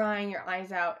 you're crying your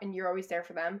eyes out, and you're always there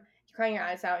for them. You're crying your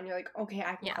eyes out, and you're like, okay,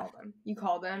 I can call them. You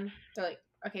call them. They're like,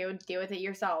 okay, well, deal with it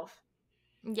yourself.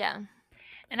 Yeah.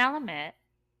 And I'll admit,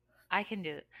 I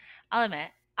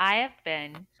have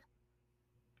been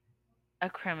a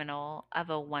criminal of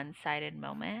a one-sided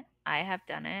moment. I have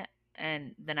done it,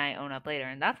 and then I own up later,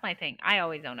 and that's my thing. I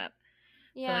always own up.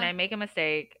 Yeah. So when I make a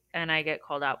mistake and I get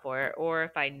called out for it, or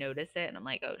if I notice it and I'm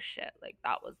like, oh shit, like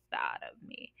that was bad of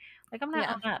me, like I'm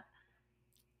gonna own up.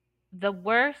 The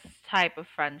worst type of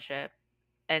friendship,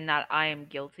 and that I am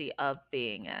guilty of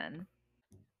being in,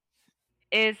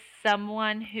 is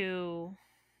someone who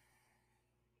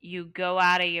you go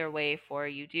out of your way for,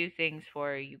 you do things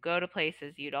for, you go to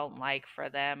places you don't like for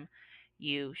them,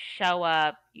 you show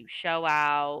up, you show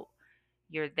out,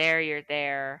 you're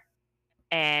there,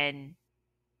 and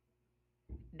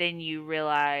then you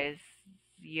realize,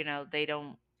 you know,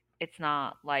 it's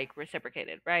not like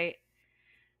reciprocated, right?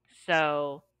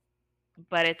 So,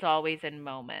 but it's always in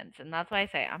moments. And that's why I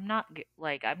say I'm not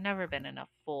like, I've never been in a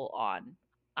full on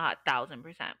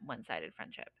 1,000% one sided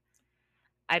friendship.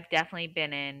 I've definitely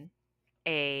been in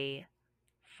a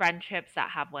friendships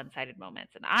that have one sided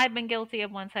moments. And I've been guilty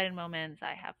of one sided moments.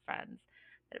 I have friends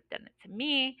that have done it to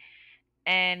me.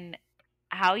 And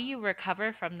how you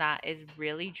recover from that is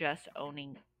really just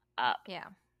owning up. Yeah.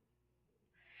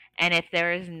 And if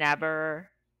there is never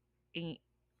the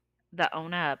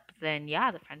own up, then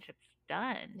yeah, the friendship's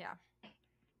done. Yeah.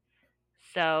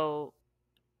 So,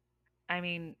 I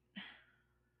mean,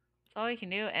 that's all you can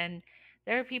do. And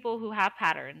there are people who have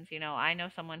patterns. You know, I know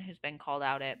someone who's been called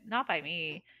out at, not by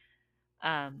me,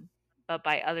 but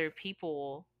by other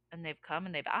people, and they've come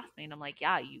and they've asked me, and I'm like,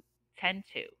 yeah, you tend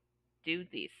to do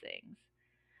these things.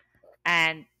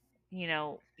 And, you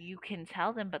know, you can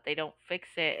tell them, but they don't fix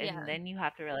it. And then you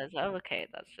have to realize, oh, okay,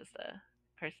 that's just a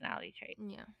personality trait.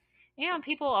 Yeah. You know,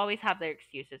 people always have their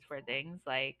excuses for things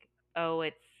like, oh,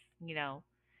 it's, you know,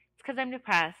 it's because I'm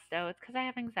depressed. Oh, it's because I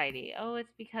have anxiety. Oh,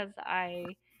 it's because I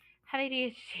have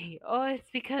ADHD. Oh,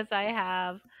 it's because I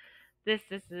have this,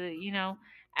 you know,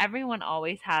 everyone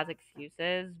always has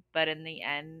excuses, but in the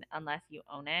end, unless you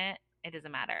own it, it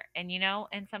doesn't matter. And, you know,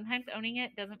 and sometimes owning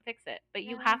it doesn't fix it, but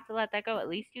you have to let that go. At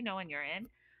least you know when you're in.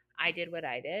 I did what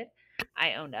I did.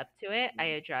 I owned up to it. I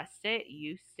addressed it.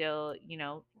 You still, you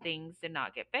know, things did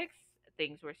not get fixed.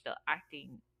 Things were still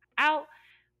acting out.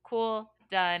 Cool,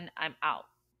 done. I'm out.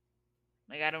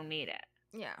 Like I don't need it.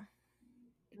 Yeah.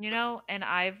 You know, and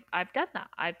I've done that.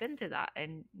 I've been through that.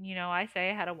 And you know, I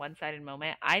say I had a one-sided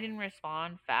moment. I didn't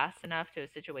respond fast enough to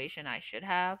a situation I should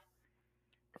have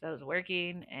because I was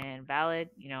working, and valid,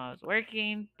 you know, I was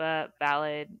working, but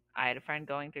valid, I had a friend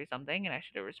going through something and I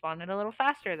should have responded a little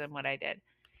faster than what I did.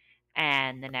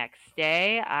 And the next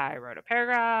day, I wrote a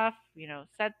paragraph, you know,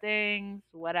 said things,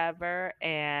 whatever,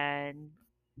 and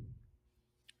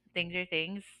things are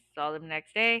things. Saw them the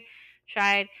next day,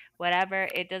 tried, whatever.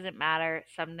 It doesn't matter.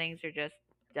 Some things are just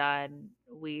done.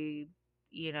 We,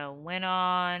 you know, went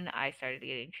on. I started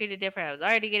getting treated different. I was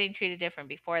already getting treated different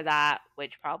before that,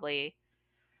 which probably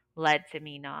led to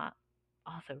me not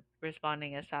also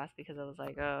responding as fast because I was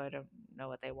like, oh, I don't know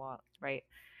what they want, right?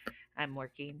 I'm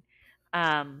working.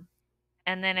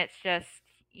 And then it's just,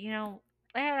 you know,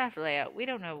 layout after layout. We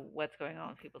don't know what's going on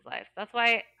in people's lives. That's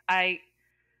why I'm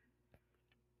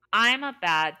a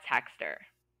bad texter.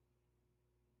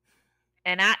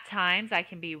 And at times I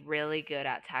can be really good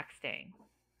at texting.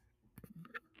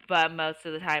 But most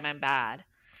of the time I'm bad.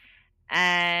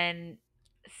 And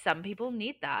some people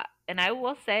need that. And I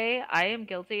will say I am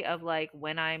guilty of like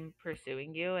when I'm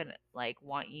pursuing you and like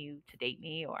want you to date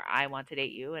me, or I want to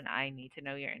date you and I need to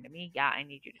know you're into me. Yeah, I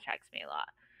need you to text me a lot.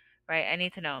 Right? I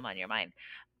need to know I'm on your mind.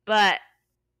 But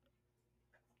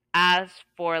as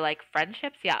for like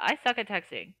friendships, yeah, I suck at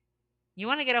texting. You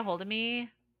want to get a hold of me?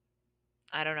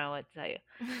 I don't know what to tell you.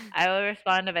 I will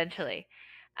respond eventually.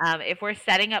 If we're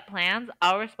setting up plans,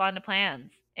 I'll respond to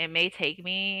plans. It may take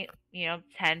me, you know,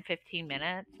 10, 15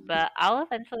 minutes, but I'll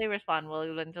eventually respond. We'll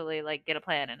eventually like get a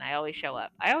plan, and I always show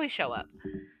up.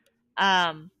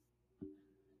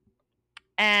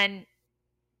 And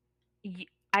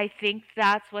I think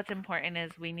that's what's important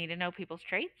is we need to know people's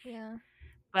traits. Yeah.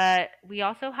 but we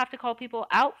also have to call people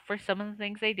out for some of the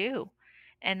things they do.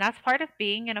 And that's part of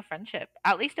being in a friendship,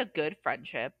 at least a good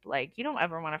friendship. Like, you don't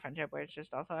ever want a friendship where it's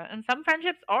just also, and some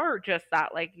friendships are just that.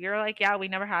 Like, you're like, yeah, we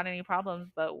never had any problems,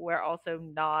 but we're also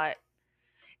not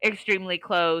extremely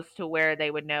close to where they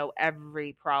would know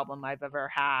every problem I've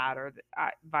ever had, or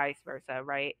vice versa,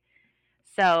 right?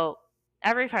 So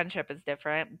every friendship is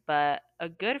different, but a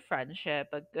good friendship,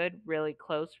 a good, really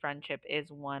close friendship,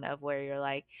 is one of where you're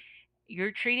like,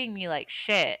 you're treating me like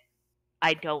shit.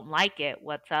 I don't like it.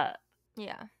 What's up?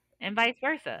 Yeah. And vice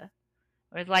versa.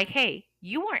 Where it's like, hey,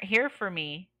 you weren't here for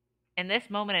me in this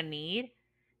moment of need.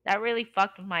 That really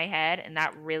fucked with my head and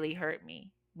that really hurt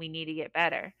me. We need to get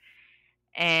better.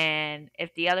 And if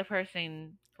the other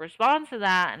person responds to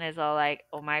that and is all like,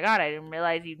 oh my God, I didn't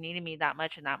realize you needed me that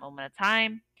much in that moment of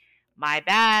time. My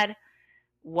bad.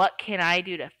 What can I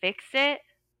do to fix it?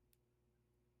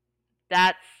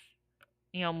 That's,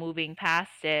 moving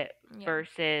past it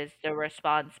versus the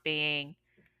response being,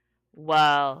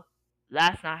 well,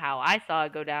 that's not how I saw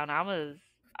it go down. I was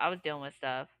dealing with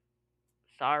stuff.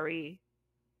 Sorry.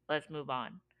 Let's move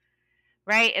on.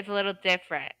 Right? It's a little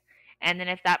different. And then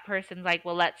if that person's like,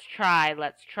 well, let's try,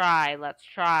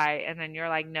 and then you're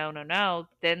like, no, no, no,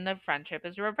 then the friendship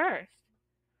is reversed.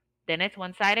 Then it's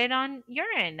one sided on your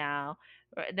end now.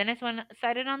 Then it's one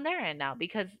sided on their end now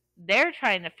because they're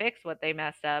trying to fix what they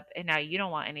messed up and now you don't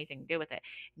want anything to do with it.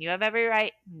 You have every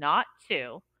right not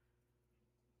to.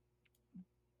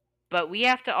 But we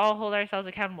have to all hold ourselves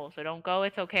accountable. So don't go,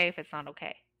 it's okay if it's not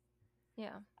okay.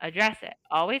 Yeah. Address it.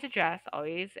 Always address,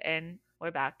 always, and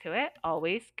we're back to it.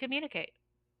 Always communicate.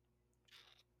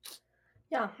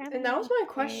 Yeah, and that was my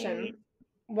question.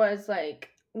 Was like,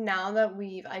 now that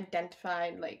we've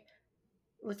identified, like,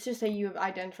 let's just say you have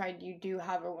identified you do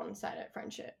have a one-sided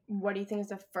friendship. What do you think is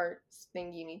the first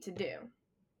thing you need to do?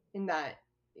 And that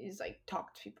is like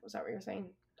talk to people. Is that what you're saying?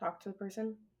 Talk to the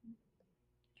person?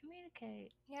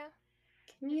 Communicate. Yeah.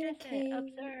 Communicate.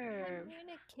 Observe.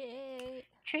 Communicate.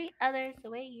 Treat others the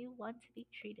way you want to be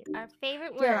treated. Our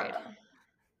favorite word.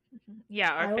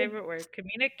 Yeah, our favorite word.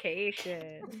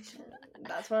 Communication.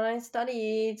 That's what I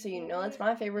studied, so you know it's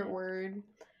my favorite word.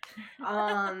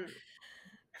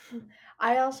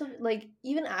 I also, like,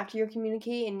 even after you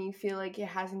communicate and you feel like it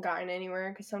hasn't gotten anywhere,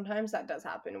 because sometimes that does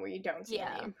happen where you don't see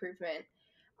any improvement.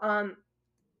 I'm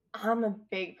a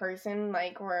big person,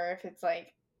 like, where if it's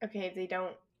like, okay, if they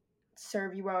don't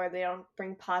serve you well or they don't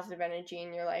bring positive energy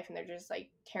in your life and they're just like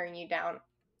tearing you down,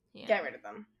 get rid of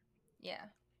them. Yeah.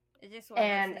 It's just one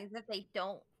of those things. If they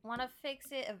don't want to fix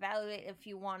it, evaluate if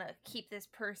you want to keep this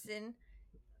person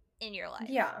in your life.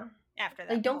 Yeah. After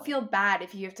that, like, don't feel bad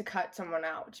if you have to cut someone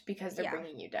out because they're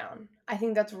bringing you down. I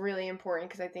think that's really important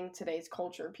because I think today's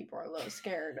culture, people are a little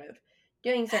scared of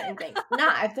doing certain things.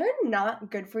 Nah, if they're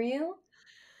not good for you,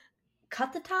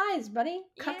 cut the ties, buddy.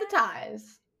 Cut the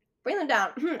ties. Bring them down.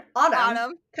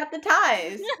 Autumn. Cut the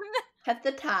ties. Cut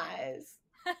the ties.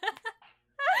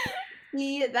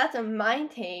 See, that's a my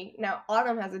take. Now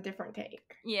Autumn has a different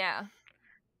take. Yeah.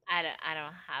 I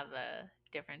don't have a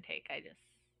different take. I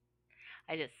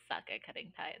just suck at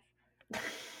cutting ties.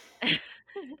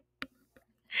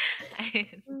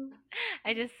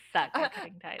 I just suck at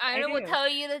cutting ties. I will tell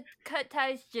you to cut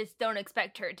ties, just don't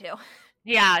expect her to.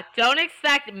 Yeah, don't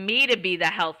expect me to be the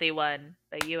healthy one,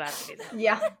 but you have to be the healthy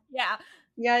one. Yeah.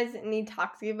 You guys need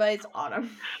toxic advice,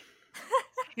 Autumn.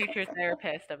 Future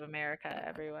therapist of America,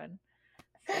 everyone.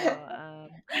 So,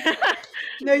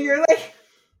 no, you're like...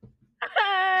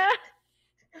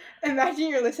 Imagine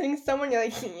you're listening to someone, you're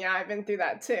like, yeah, I've been through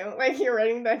that too. Like, you're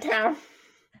writing that down.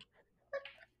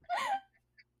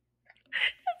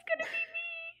 That's gonna be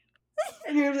me.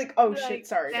 And you're like, oh shit,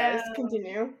 sorry guys,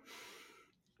 continue.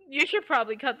 You should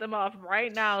probably cut them off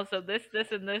right now so this,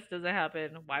 and this doesn't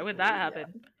happen. Why would that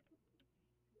happen?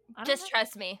 Just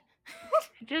trust me.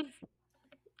 I don't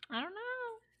know.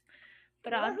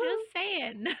 But I'm just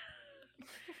saying.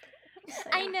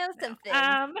 I know something.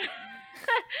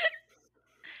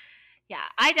 Yeah,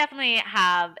 I definitely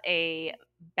have a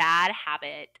bad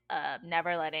habit of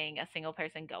never letting a single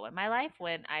person go in my life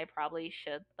when I probably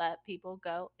should let people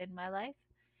go in my life.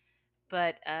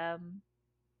 But I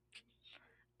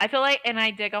feel like, and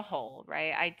I dig a hole,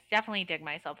 right? I definitely dig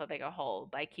myself a bigger hole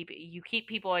by you keep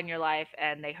people in your life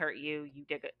and they hurt you. You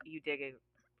dig a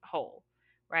hole,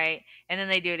 right? And then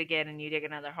they do it again, and you dig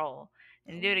another hole,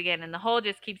 and you do it again, and the hole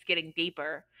just keeps getting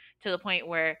deeper to the point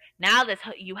where now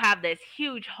you have this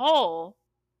huge hole,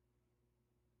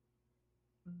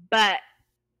 but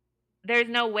there's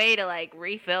no way to like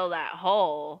refill that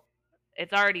hole.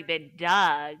 It's already been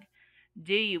dug.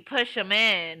 do you push them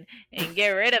in and get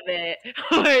rid of it,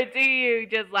 or do you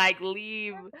just like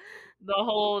leave the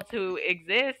hole to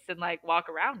exist and like walk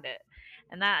around it?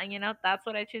 And that, that's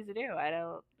what I choose to do. I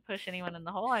don't push anyone in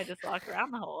the hole. I just walk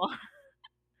around the hole.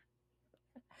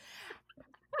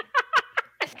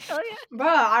 Oh yeah. Bro,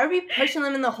 I would be pushing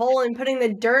them in the hole and putting the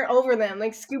dirt over them,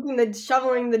 like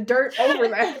shoveling the dirt over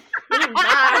them.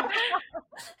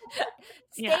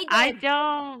 Yeah, I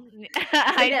don't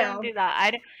do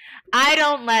that. I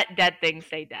don't let dead things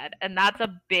stay dead, and that's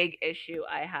a big issue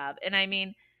I have. And I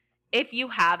mean, if you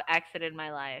have exited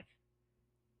my life,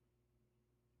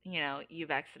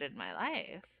 you've exited my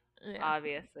life. Yeah.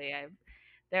 Obviously,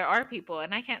 there are people,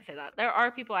 and I can't say that. There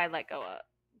are people I let go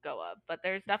of, but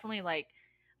there's definitely like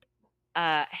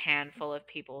a handful of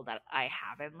people that I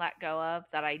haven't let go of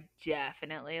that I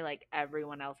definitely, like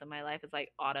everyone else in my life, is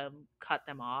like, Autumn, cut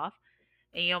them off.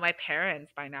 And my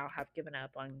parents by now have given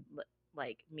up on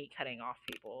like me cutting off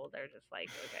people. They're just like,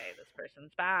 okay, this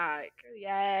person's back,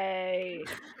 yay.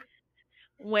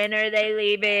 When are they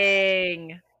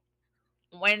leaving?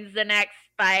 When's the next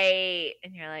fight?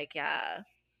 And you're like, yeah,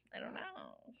 I don't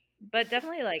know, but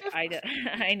definitely like I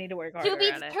need to work harder. To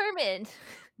be determined.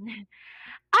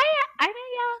 I mean,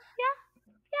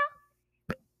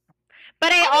 yeah.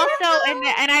 But I also,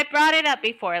 and I brought it up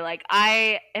before, like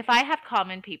if I have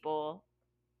common people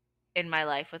in my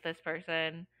life with this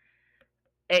person,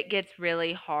 it gets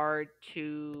really hard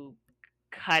to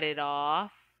cut it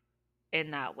off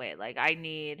in that way. Like I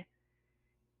need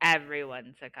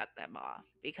everyone to cut them off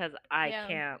because I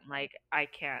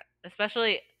can't,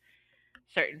 especially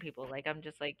certain people. Like I'm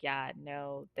just like, yeah,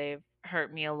 no, they've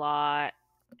hurt me a lot.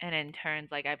 And in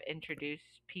turns, like I've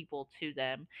introduced people to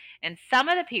them. And some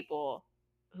of the people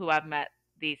who I've met,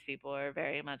 these people are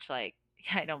very much like,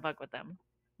 yeah, I don't fuck with them.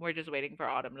 We're just waiting for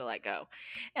Autumn to let go.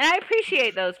 And I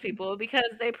appreciate those people because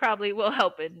they probably will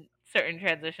help in certain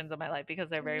transitions of my life because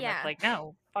they're very much like,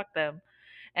 no, fuck them.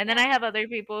 And then I have other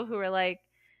people who are like,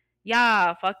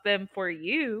 yeah, fuck them for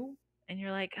you. And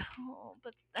you're like, oh,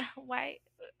 but why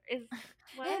is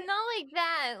what? And not like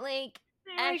that. Like,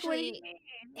 actually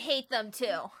hate them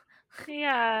too.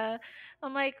 Yeah.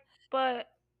 I'm like, but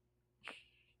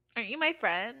aren't you my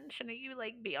friend? Shouldn't you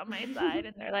like be on my side?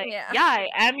 And they're like, yeah, I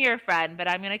am your friend, but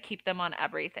I'm gonna keep them on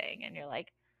everything. And you're like,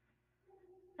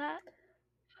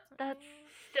 that's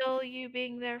still you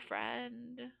being their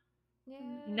friend.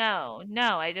 Yeah.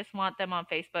 No, I just want them on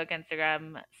Facebook,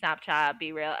 Instagram, Snapchat,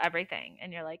 Be Real, everything.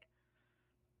 And you're like,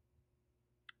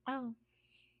 oh,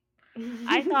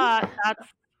 I thought that's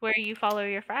where you follow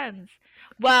your friends.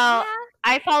 Well,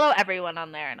 I follow everyone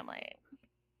on there, and I'm like,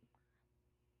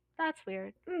 that's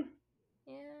weird.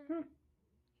 Yeah.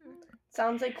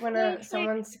 Sounds like when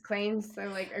someone claims they're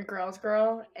like a girl's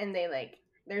girl, and they like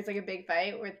there's like a big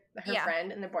fight with her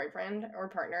friend and the boyfriend or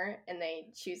partner, and they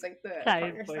choose like the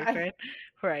partner's boyfriend,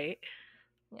 right?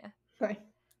 Yeah, like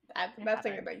that's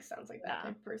like sounds like that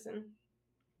type of person.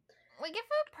 Like if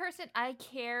a person I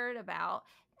cared about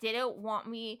didn't want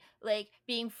me like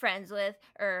being friends with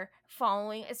or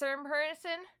following a certain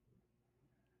person,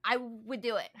 I would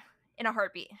do it in a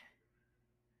heartbeat.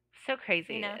 So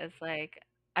crazy. It's like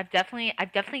I've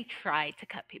definitely tried to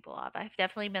cut people off. I've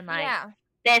definitely been like,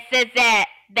 this is it.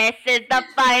 This is the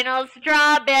final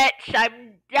straw, bitch.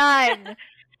 I'm done.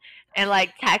 And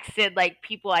like texted like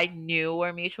people I knew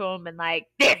were mutual and been like,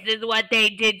 this is what they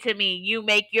did to me. You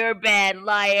make your bed,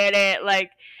 lie in it. Like,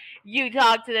 you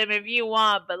talk to them if you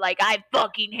want, but like I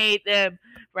fucking hate them.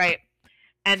 Right.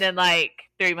 And then like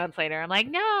 3 months later, I'm like,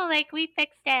 no, like we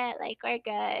fixed it. Like we're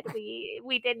good.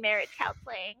 We did marriage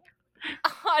counseling.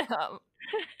 Autumn.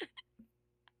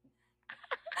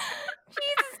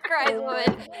 Jesus Christ,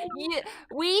 woman.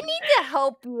 We need to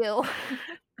help you.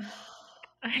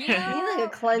 You need like a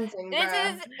cleansing. This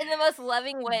is in the most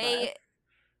loving way.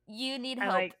 You need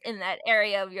help in that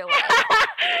area of your life.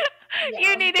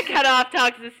 You need to cut off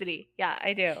toxicity. Yeah,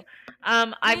 I do.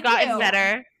 I've gotten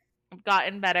better. I've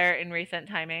gotten better in recent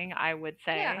timing, I would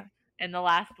say. In the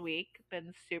last week,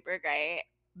 been super great.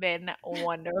 Been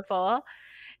wonderful.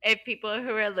 If people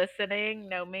who are listening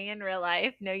know me in real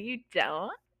life, no, you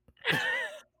don't.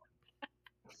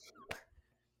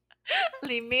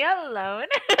 Leave me alone.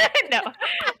 No.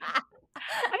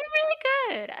 I've been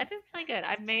really good.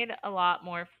 I've made a lot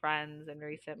more friends in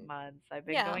recent months. I've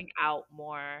been going out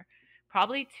more.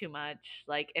 Probably too much.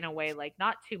 Like, in a way, like,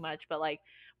 not too much, but, like,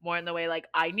 more in the way, like,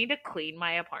 I need to clean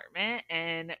my apartment.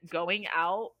 And going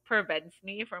out prevents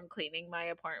me from cleaning my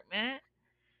apartment.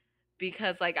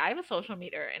 Because, like, I have a social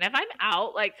meter. And if I'm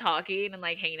out, like, talking and,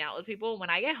 like, hanging out with people,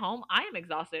 when I get home, I am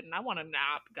exhausted. And I want to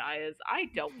nap, guys. I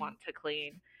don't want to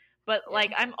clean. But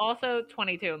like, I'm also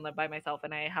 22 and live by myself,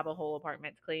 and I have a whole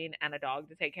apartment to clean and a dog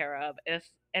to take care of,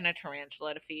 and a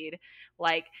tarantula to feed.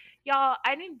 Like, y'all,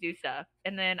 I need to do stuff,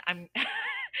 and then and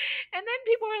then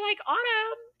people are like,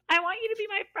 Autumn, I want you to be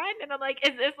my friend, and I'm like,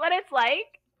 is this what it's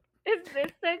like? Is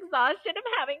this the exhaustion of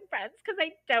having friends? Because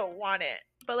I don't want it,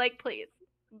 but like, please,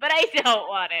 but I don't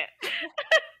want it.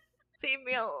 Leave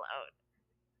me alone.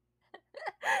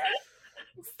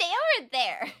 Stay over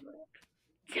there.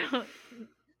 Don't.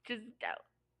 Just don't.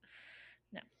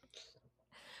 No.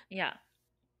 Yeah.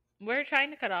 We're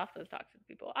trying to cut off those toxic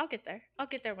people. I'll get there. I'll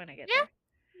get there when I get there.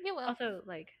 You will. Also,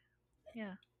 like,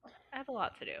 yeah, I have a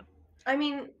lot to do. I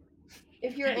mean,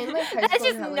 if you're in like high That's school,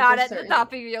 just and have, not like, at the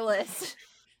top of your list.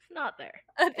 It's not there.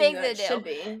 Things to That do. should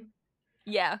be.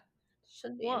 Yeah.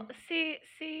 Should be. Well, see,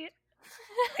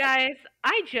 guys,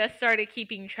 I just started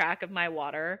keeping track of my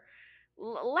water.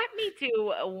 Let me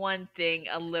do one thing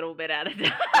a little bit at a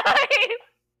time.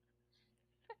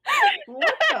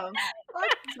 What the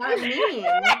fuck does that mean?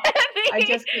 I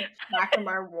just keep track of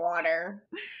my water.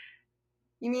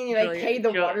 You mean like Julia- pay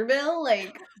the Ju- water bill?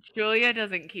 Like, Julia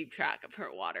doesn't keep track of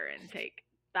her water intake.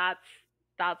 That's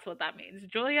what that means.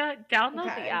 Julia,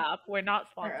 download Okay. the app. We're not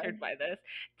sponsored by this.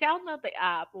 Download the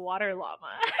app, Water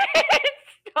Llama, and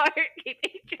start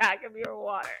keeping track of your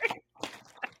water.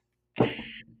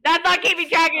 That's not keeping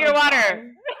track of your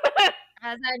water.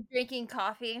 As I'm drinking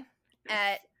coffee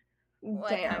at what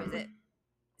time is it?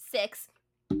 6.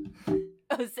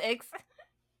 06.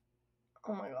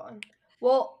 Oh my god.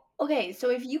 Well, okay, so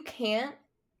if you can't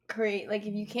create, like,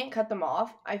 if you can't cut them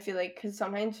off, I feel like, because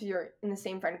sometimes if you're in the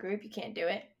same friend group, you can't do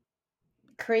it.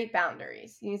 Create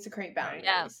boundaries. You need to create boundaries.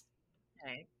 Yeah.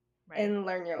 Right. And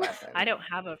learn your lesson. I don't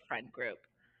have a friend group.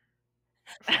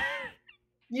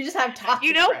 You just have toxic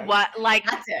You know friends. what? Like,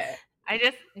 That's it. I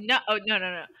just no. I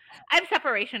have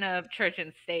separation of church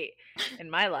and state in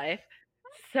my life,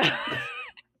 so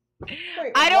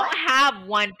Wait, I don't what? have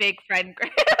one big friend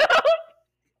group.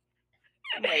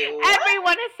 Wait, what?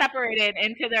 Everyone is separated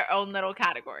into their own little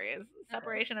categories.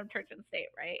 Separation of church and state,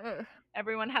 right?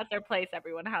 Everyone has their place.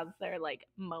 Everyone has their like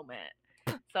moment.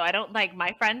 So I don't like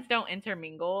my friends don't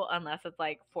intermingle unless it's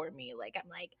like for me. Like I'm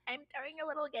throwing a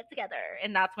little get together,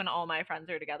 and that's when all my friends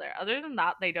are together. Other than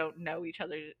that, they don't know each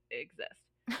other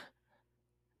exist.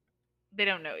 They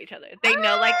don't know each other. They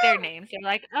know like their names. They're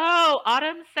like, oh,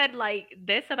 Autumn said like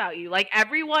this about you. Like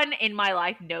everyone in my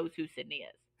life knows who Sydney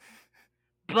is.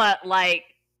 But like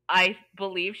I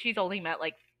believe she's only met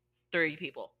like 3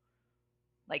 people.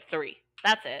 Like 3.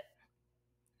 That's it.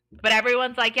 But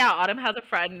everyone's like, yeah, Autumn has a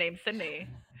friend named Sydney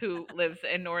who lives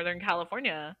in Northern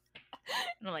California.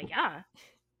 And I'm like, yeah.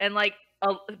 And like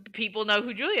people know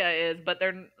who Julia is, but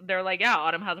they're like, yeah,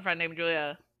 Autumn has a friend named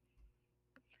Julia.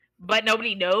 But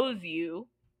nobody knows you.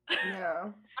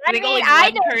 No. I think only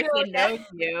one person knows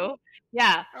you.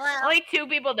 Yeah. Well, Only 2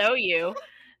 people know you.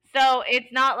 So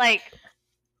it's not like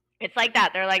it's like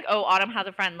that. They're like, oh, Autumn has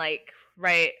a friend, like,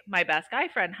 right, my best guy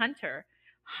friend, Hunter.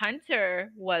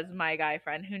 Hunter was my guy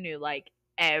friend who knew like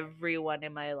everyone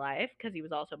in my life because he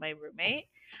was also my roommate.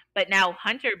 But now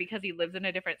Hunter, because he lives in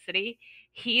a different city,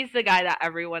 he's the guy that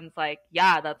everyone's like,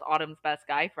 yeah, that's Autumn's best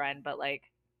guy friend, but like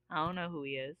I don't know who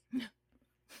he is.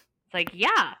 It's like,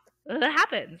 yeah, that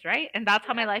happens, right? And that's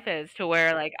how my life is, to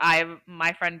where like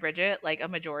my friend Bridget, like a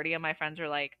majority of my friends are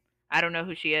like, I don't know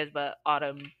who she is, but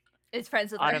Autumn is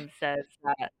friends with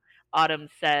Autumn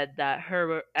said that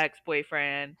her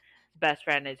ex-boyfriend's best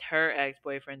friend is her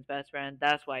ex-boyfriend's best friend.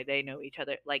 That's why they know each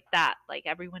other. Like that. Like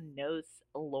everyone knows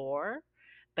lore,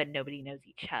 but nobody knows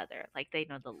each other. Like they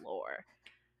know the lore.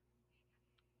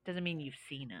 Doesn't mean you've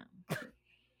seen them.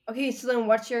 Okay, so then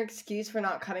what's your excuse for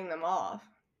not cutting them off?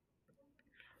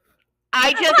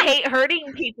 I just hate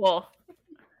hurting people.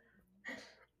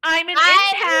 I'm an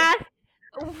empath.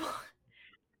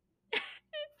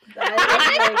 That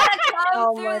is like,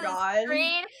 oh my god.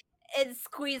 Screen and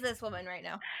squeeze this woman right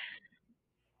now.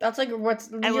 That's like what's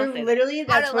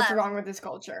that's what's wrong with this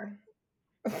culture.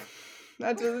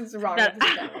 That's what's wrong with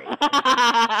this generation.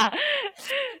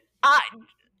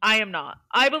 I am not.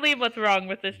 I believe what's wrong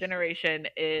with this generation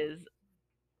is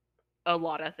a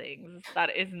lot of things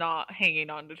that is not hanging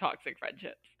on to toxic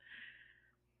friendships.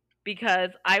 Because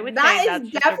I would say that's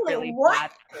just definitely a really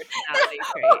bad personality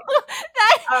trait.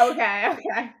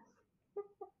 Okay.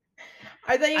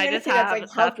 I thought you were going to say that's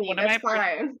like healthy. That's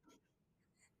fine.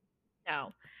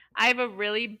 No. I have a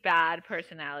really bad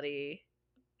personality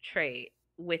trait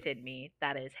within me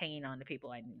that is hanging on to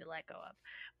people I need to let go of.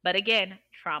 But again,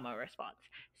 trauma response.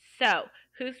 So,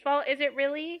 whose fault is it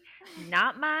really?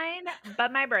 Not mine,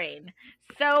 but my brain.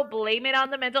 So, blame it on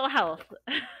the mental health.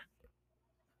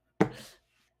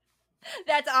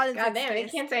 That's honest. God damn, they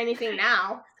can't say anything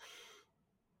now.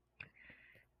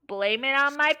 Blame it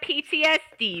on my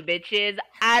PTSD, bitches.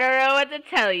 I don't know what to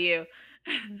tell you.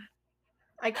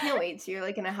 I can't wait till you're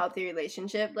like in a healthy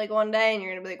relationship like one day and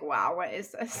you're gonna be like, wow, what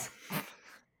is this?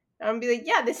 And I'm gonna be like,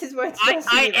 yeah, this is what it's supposed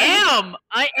to be like. I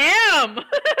am.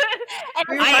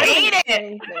 I hate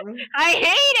it. I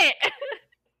hate it.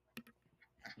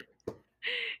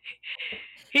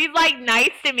 He's like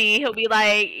nice to me. He'll be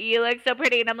like, "You look so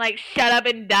pretty," and I'm like, "Shut up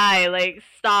and die! Like,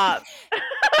 stop."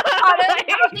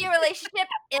 Healthy relationship.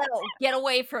 Ew, get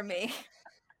away from me.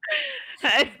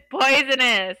 It's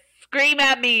poisonous. Scream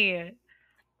at me.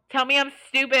 Tell me I'm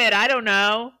stupid. I don't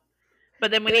know.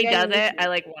 But then when he does it, I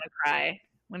like want to cry.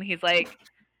 When he's like,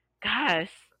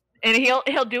 "Gosh," and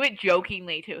he'll do it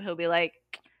jokingly too. He'll be like,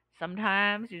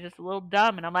 "Sometimes you're just a little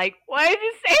dumb," and I'm like, "Why did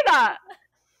you say that?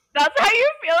 That's how you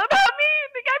feel about me? You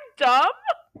think I'm dumb?"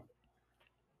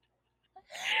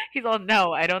 He's all,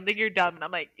 "No, I don't think you're dumb." And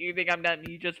I'm like, "You think I'm dumb?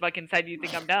 You just fucking said you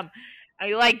think I'm dumb." And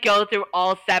you like go through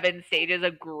all 7 stages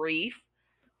of grief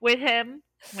with him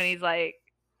when he's like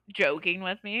joking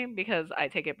with me because I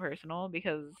take it personal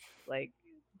because like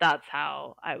that's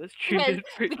how I was treated.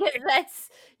 Because that's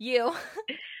you.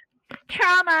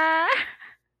 Trauma.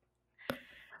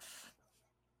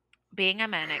 Being a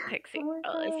manic pixie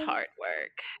girl is hard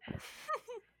work.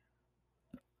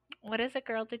 What is a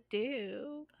girl to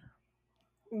do?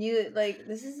 You like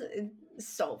this is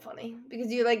so funny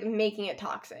because you're like making it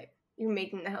toxic. You're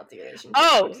making the healthy relationship.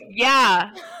 Oh toxic.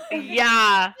 yeah.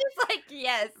 It's like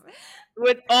yes,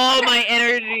 with all my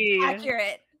energy.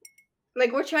 Accurate.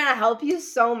 Like we're trying to help you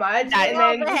so much, and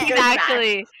then he's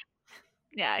actually.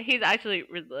 Yeah, he's actually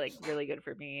really good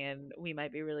for me, and we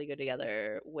might be really good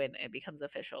together when it becomes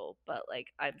official. But like,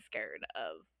 I'm scared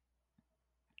of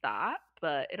that,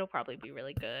 but it'll probably be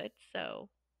really good. So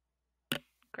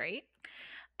great.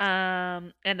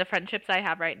 And the friendships I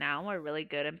have right now are really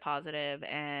good and positive,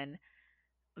 and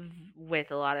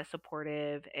with a lot of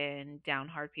supportive and down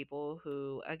hard people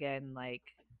who, again, like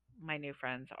my new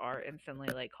friends are instantly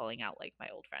like calling out like my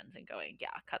old friends and going,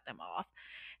 yeah, cut them off.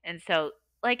 And so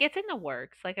like it's in the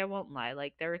works. Like I won't lie.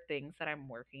 Like there are things that I'm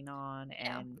working on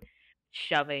and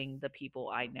shoving the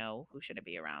people I know who shouldn't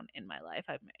be around in my life.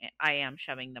 I am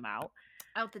shoving them out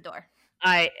the door.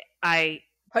 I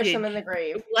push them in the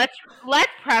grave. Let's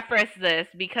preface this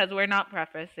because we're not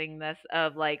prefacing this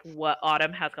of like what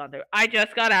Autumn has gone through. I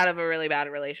just got out of a really bad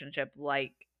relationship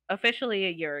like officially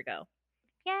a year ago.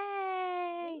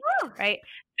 Yay! Woo! Right?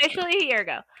 Officially a year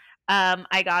ago.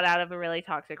 I got out of a really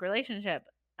toxic relationship.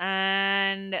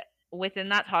 And within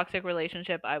that toxic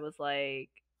relationship, I was like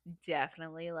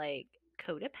definitely like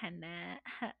codependent,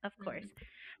 of course.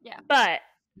 Yeah. But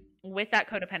with that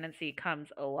codependency comes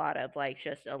a lot of like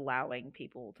just allowing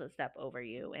people to step over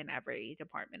you in every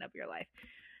department of your life.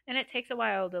 And it takes a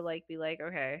while to like be like,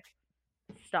 okay,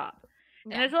 stop.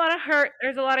 Yeah. And there's a lot of hurt,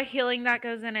 there's a lot of healing that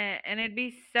goes in it. And it'd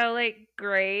be so like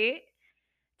great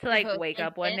to like wake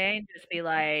up one day and just be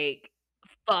like,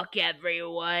 fuck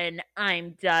everyone,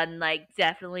 I'm done. Like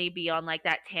definitely be on like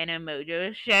that Tana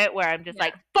Mojo shit where I'm just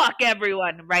like, fuck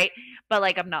everyone, right? But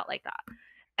like I'm not like that.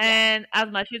 And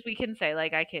as much as we can say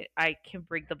like I can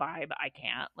bring the vibe, I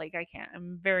can't. Like I can't.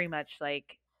 I'm very much like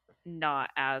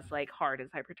not as like hard as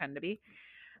I pretend to be.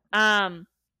 I'm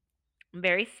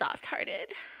very soft hearted.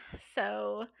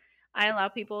 So I allow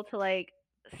people to like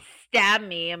stab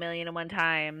me 1,000,001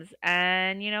 times.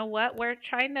 And you know what? We're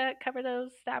trying to cover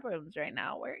those stab wounds right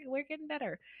now. We're getting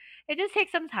better. It just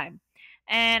takes some time.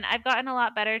 And I've gotten a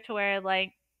lot better to where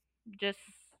like just,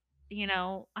 you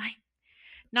know,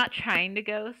 not trying to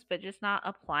ghost, but just not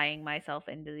applying myself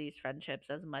into these friendships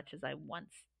as much as I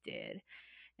once did.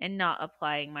 And not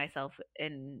applying myself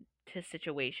into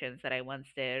situations that I once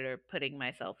did or putting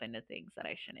myself into things that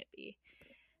I shouldn't be.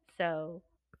 So,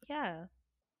 yeah.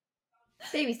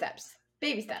 Baby steps.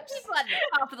 Baby steps. People at the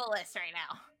top of the list right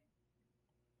now.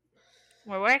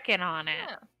 We're working on it.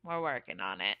 Yeah. We're working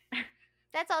on it.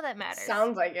 That's all that matters.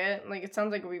 Sounds like it. Like, it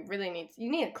sounds like we really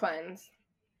you need a cleanse.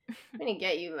 We need to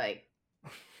get you, like...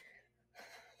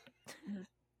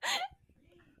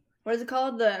 What is it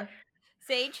called? The...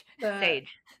 Sage?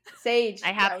 Sage.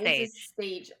 I have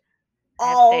sage.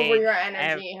 All over your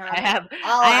energy, I have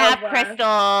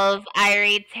crystals. I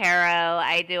read tarot.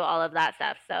 I do all of that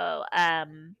stuff. So,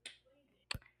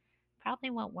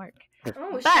 probably won't work. But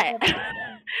probably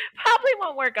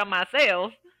won't work on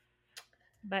myself.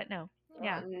 But no,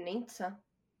 yeah.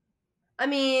 I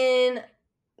mean,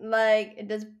 like it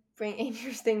does bring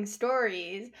interesting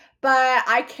stories, but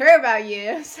I care about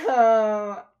you,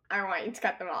 so I want you to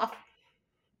cut them off.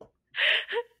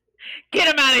 Get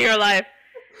them out of your life.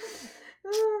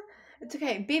 It's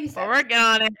okay. Baby steps. We're working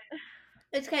on it.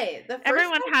 It's okay. The first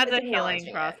Everyone step has is a healing acknowledging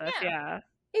it. process, yeah.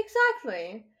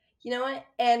 Exactly. You know what?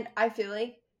 And I feel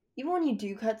like even when you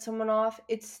do cut someone off,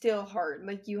 it's still hard.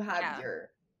 Like you have your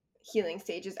healing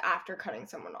stages after cutting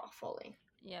someone off fully.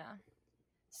 Yeah.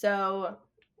 So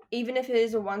even if it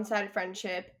is a one-sided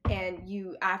friendship and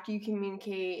you, after you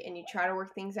communicate and you try to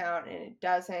work things out and it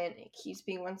doesn't, it keeps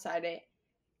being one-sided,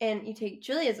 and you take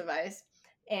Julia's advice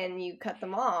and you cut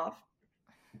them off,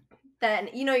 then,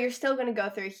 you know, you're still going to go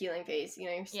through a healing phase. You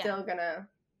know, you're still going to,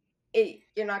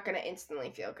 you're not going to instantly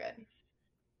feel good.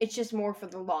 It's just more for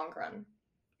the long run.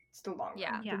 It's the long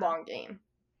run, the long game.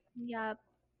 Yep.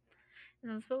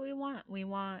 And that's what we want. We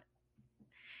want,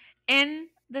 in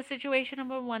the situation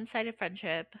of a one-sided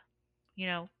friendship, you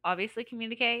know, obviously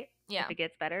communicate. Yeah. If it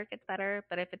gets better, it gets better.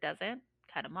 But if it doesn't,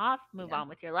 cut them off, move on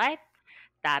with your life.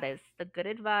 That is the good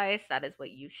advice. That is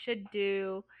what you should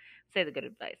do. Say the good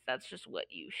advice. That's just what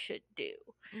you should do.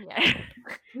 Yeah.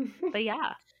 But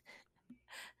yeah.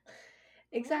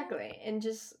 Exactly. And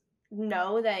just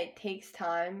know that it takes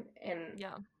time. And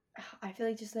I feel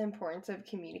like just the importance of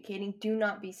communicating. Do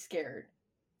not be scared.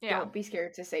 Yeah. Don't be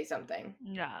scared to say something.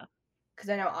 Yeah. Because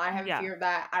I know I have a fear of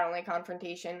that. I don't like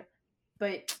confrontation.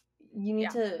 But you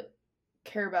need to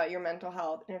care about your mental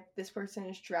health. And if this person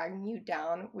is dragging you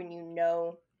down when you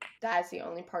know that's the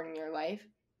only part in your life,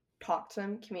 talk to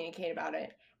them, communicate about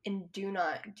it. And do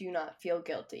not feel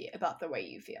guilty about the way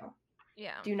you feel.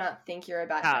 Yeah. Do not think you're a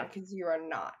bad friend, because you are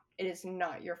not. It is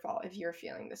not your fault if you're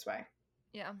feeling this way.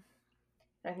 Yeah.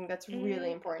 And I think that's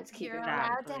really important to keep in mind. You're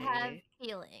allowed to have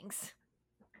feelings.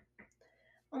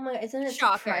 Oh my God, isn't it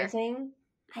surprising?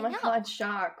 Oh my God,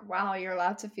 shock. Wow, you're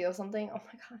allowed to feel something? Oh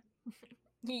my God.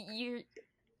 You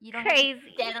don't have to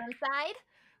stand on side?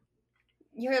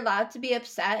 You're allowed to be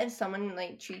upset if someone,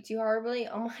 like, treats you horribly?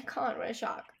 Oh my God, what a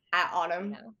shock. At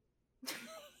Autumn.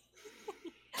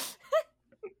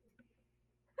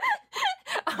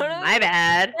 My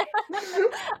bad.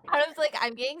 Autumn's like,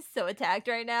 I'm getting so attacked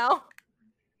right now.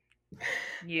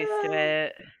 Used to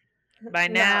it. By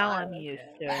now, I'm used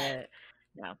to it.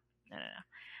 No,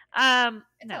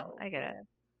 I get it.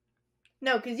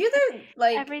 No, because you're the,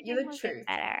 like, everything you're the truth.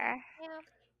 Better.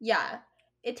 Yeah.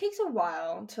 It takes a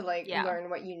while to, like, learn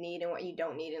what you need and what you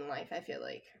don't need in life, I feel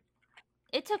like.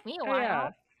 It took me a while.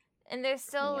 Yeah. And there's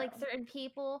still, like, certain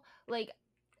people, like,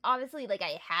 obviously, like,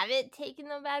 I haven't taken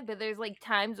them back, but there's, like,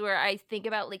 times where I think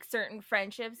about, like, certain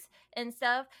friendships and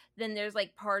stuff. Then there's,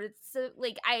 like, parts of,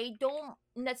 like, I don't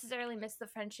necessarily miss the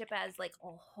friendship as, like, a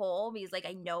whole, because, like,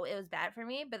 I know it was bad for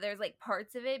me, but there's, like,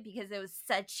 parts of it because it was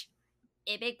such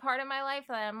a big part of my life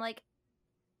that I'm like,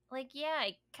 yeah,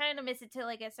 I kind of miss it to,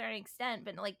 like, a certain extent,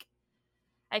 but, like,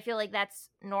 I feel like that's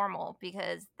normal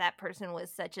because that person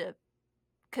was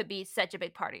could be such a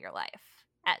big part of your life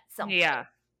at some point. Yeah.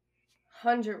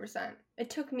 100%. It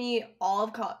took me all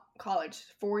of college,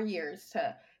 4 years,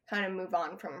 to kind of move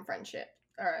on from a friendship.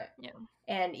 All right. Yeah.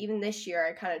 And even this year,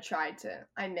 I kind of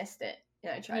I missed it,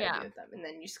 and I tried to be with them. And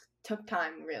then you just took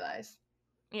time and realized.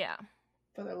 Yeah.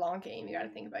 For the long game, you got to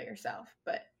think about yourself.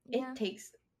 But it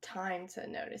takes time to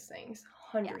notice things.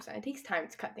 100%. Yeah. It takes time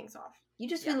to cut things off. You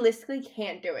just realistically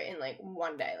can't do it in, like,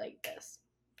 one day like this.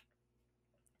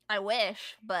 I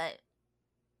wish, but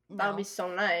no. That would be so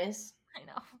nice. I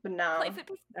know. But no.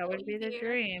 That would be the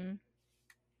dream.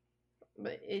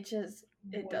 But it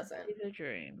doesn't. Be the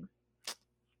dream.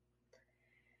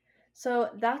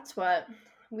 So that's what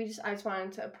I just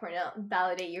wanted to point out.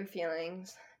 Validate your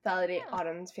feelings. Validate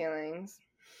Autumn's feelings.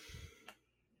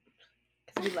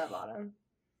 Because we love Autumn.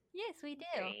 Yes, we do.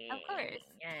 Of course.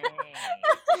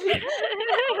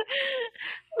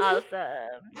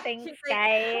 Awesome. Thanks,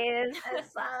 guys.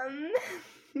 Awesome.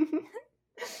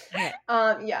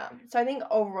 Yeah. So I think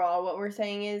overall what we're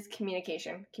saying is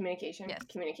communication.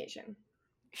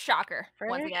 Shocker.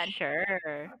 Once again.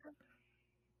 Sure.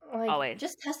 Like, always.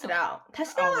 Just test it out.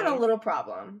 Test it out on a little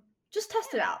problem. Just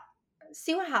test it out.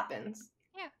 See what happens.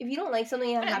 Yeah. If you don't like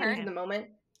something that happens in the moment,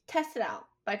 test it out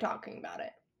by talking about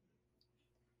it.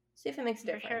 See if it makes a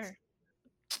difference.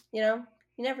 Sure. You know?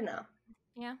 You never know.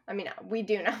 Yeah. I mean, we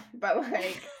do know, but,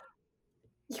 like,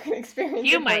 you can experience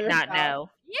You might not know.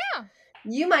 Yeah.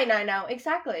 You might not know.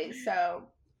 Exactly. So,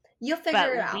 you'll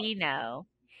figure it out. But we know.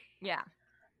 Yeah.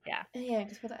 Yeah. Yeah,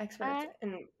 because we're the experts,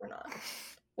 and we're not.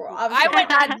 I would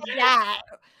not do that.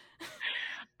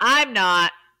 I'm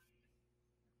not.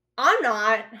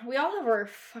 We all have our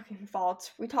fucking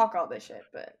faults. We talk all this shit,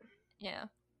 but... Yeah.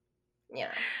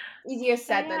 Yeah. Easier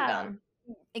said than done.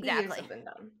 Exactly. Easier said than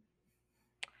done.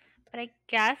 But I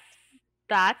guess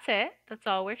that's it. That's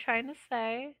all we're trying to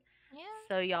say. Yeah.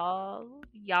 So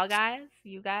y'all guys,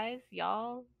 you guys,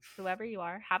 y'all, whoever you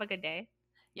are, have a good day.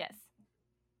 Yes.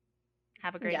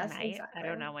 Have a great Yes, night. exactly. I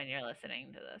don't know when you're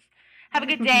listening to this. Have a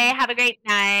good day. Have a great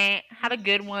night. Have a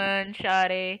good one,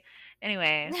 shawty.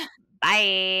 Anyway,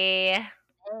 bye.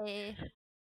 Hey.